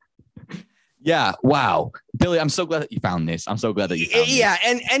 Yeah. Wow. Billy, I'm so glad that you found this. I'm so glad that you found this. Yeah.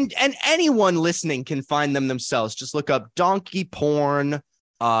 And anyone listening can find them themselves. Just look up donkey porn.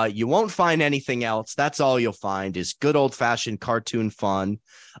 You won't find anything else. That's all you'll find is good old fashioned cartoon fun.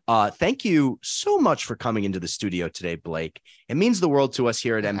 Thank you so much for coming into the studio today, Blake. It means the world to us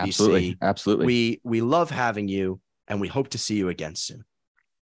here at NBC. Absolutely. We love having you, and we hope to see you again soon.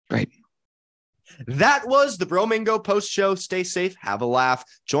 Great. That was the Bromingo post show. Stay safe. Have a laugh.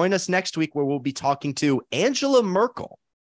 Join us next week where we'll be talking to Angela Merkel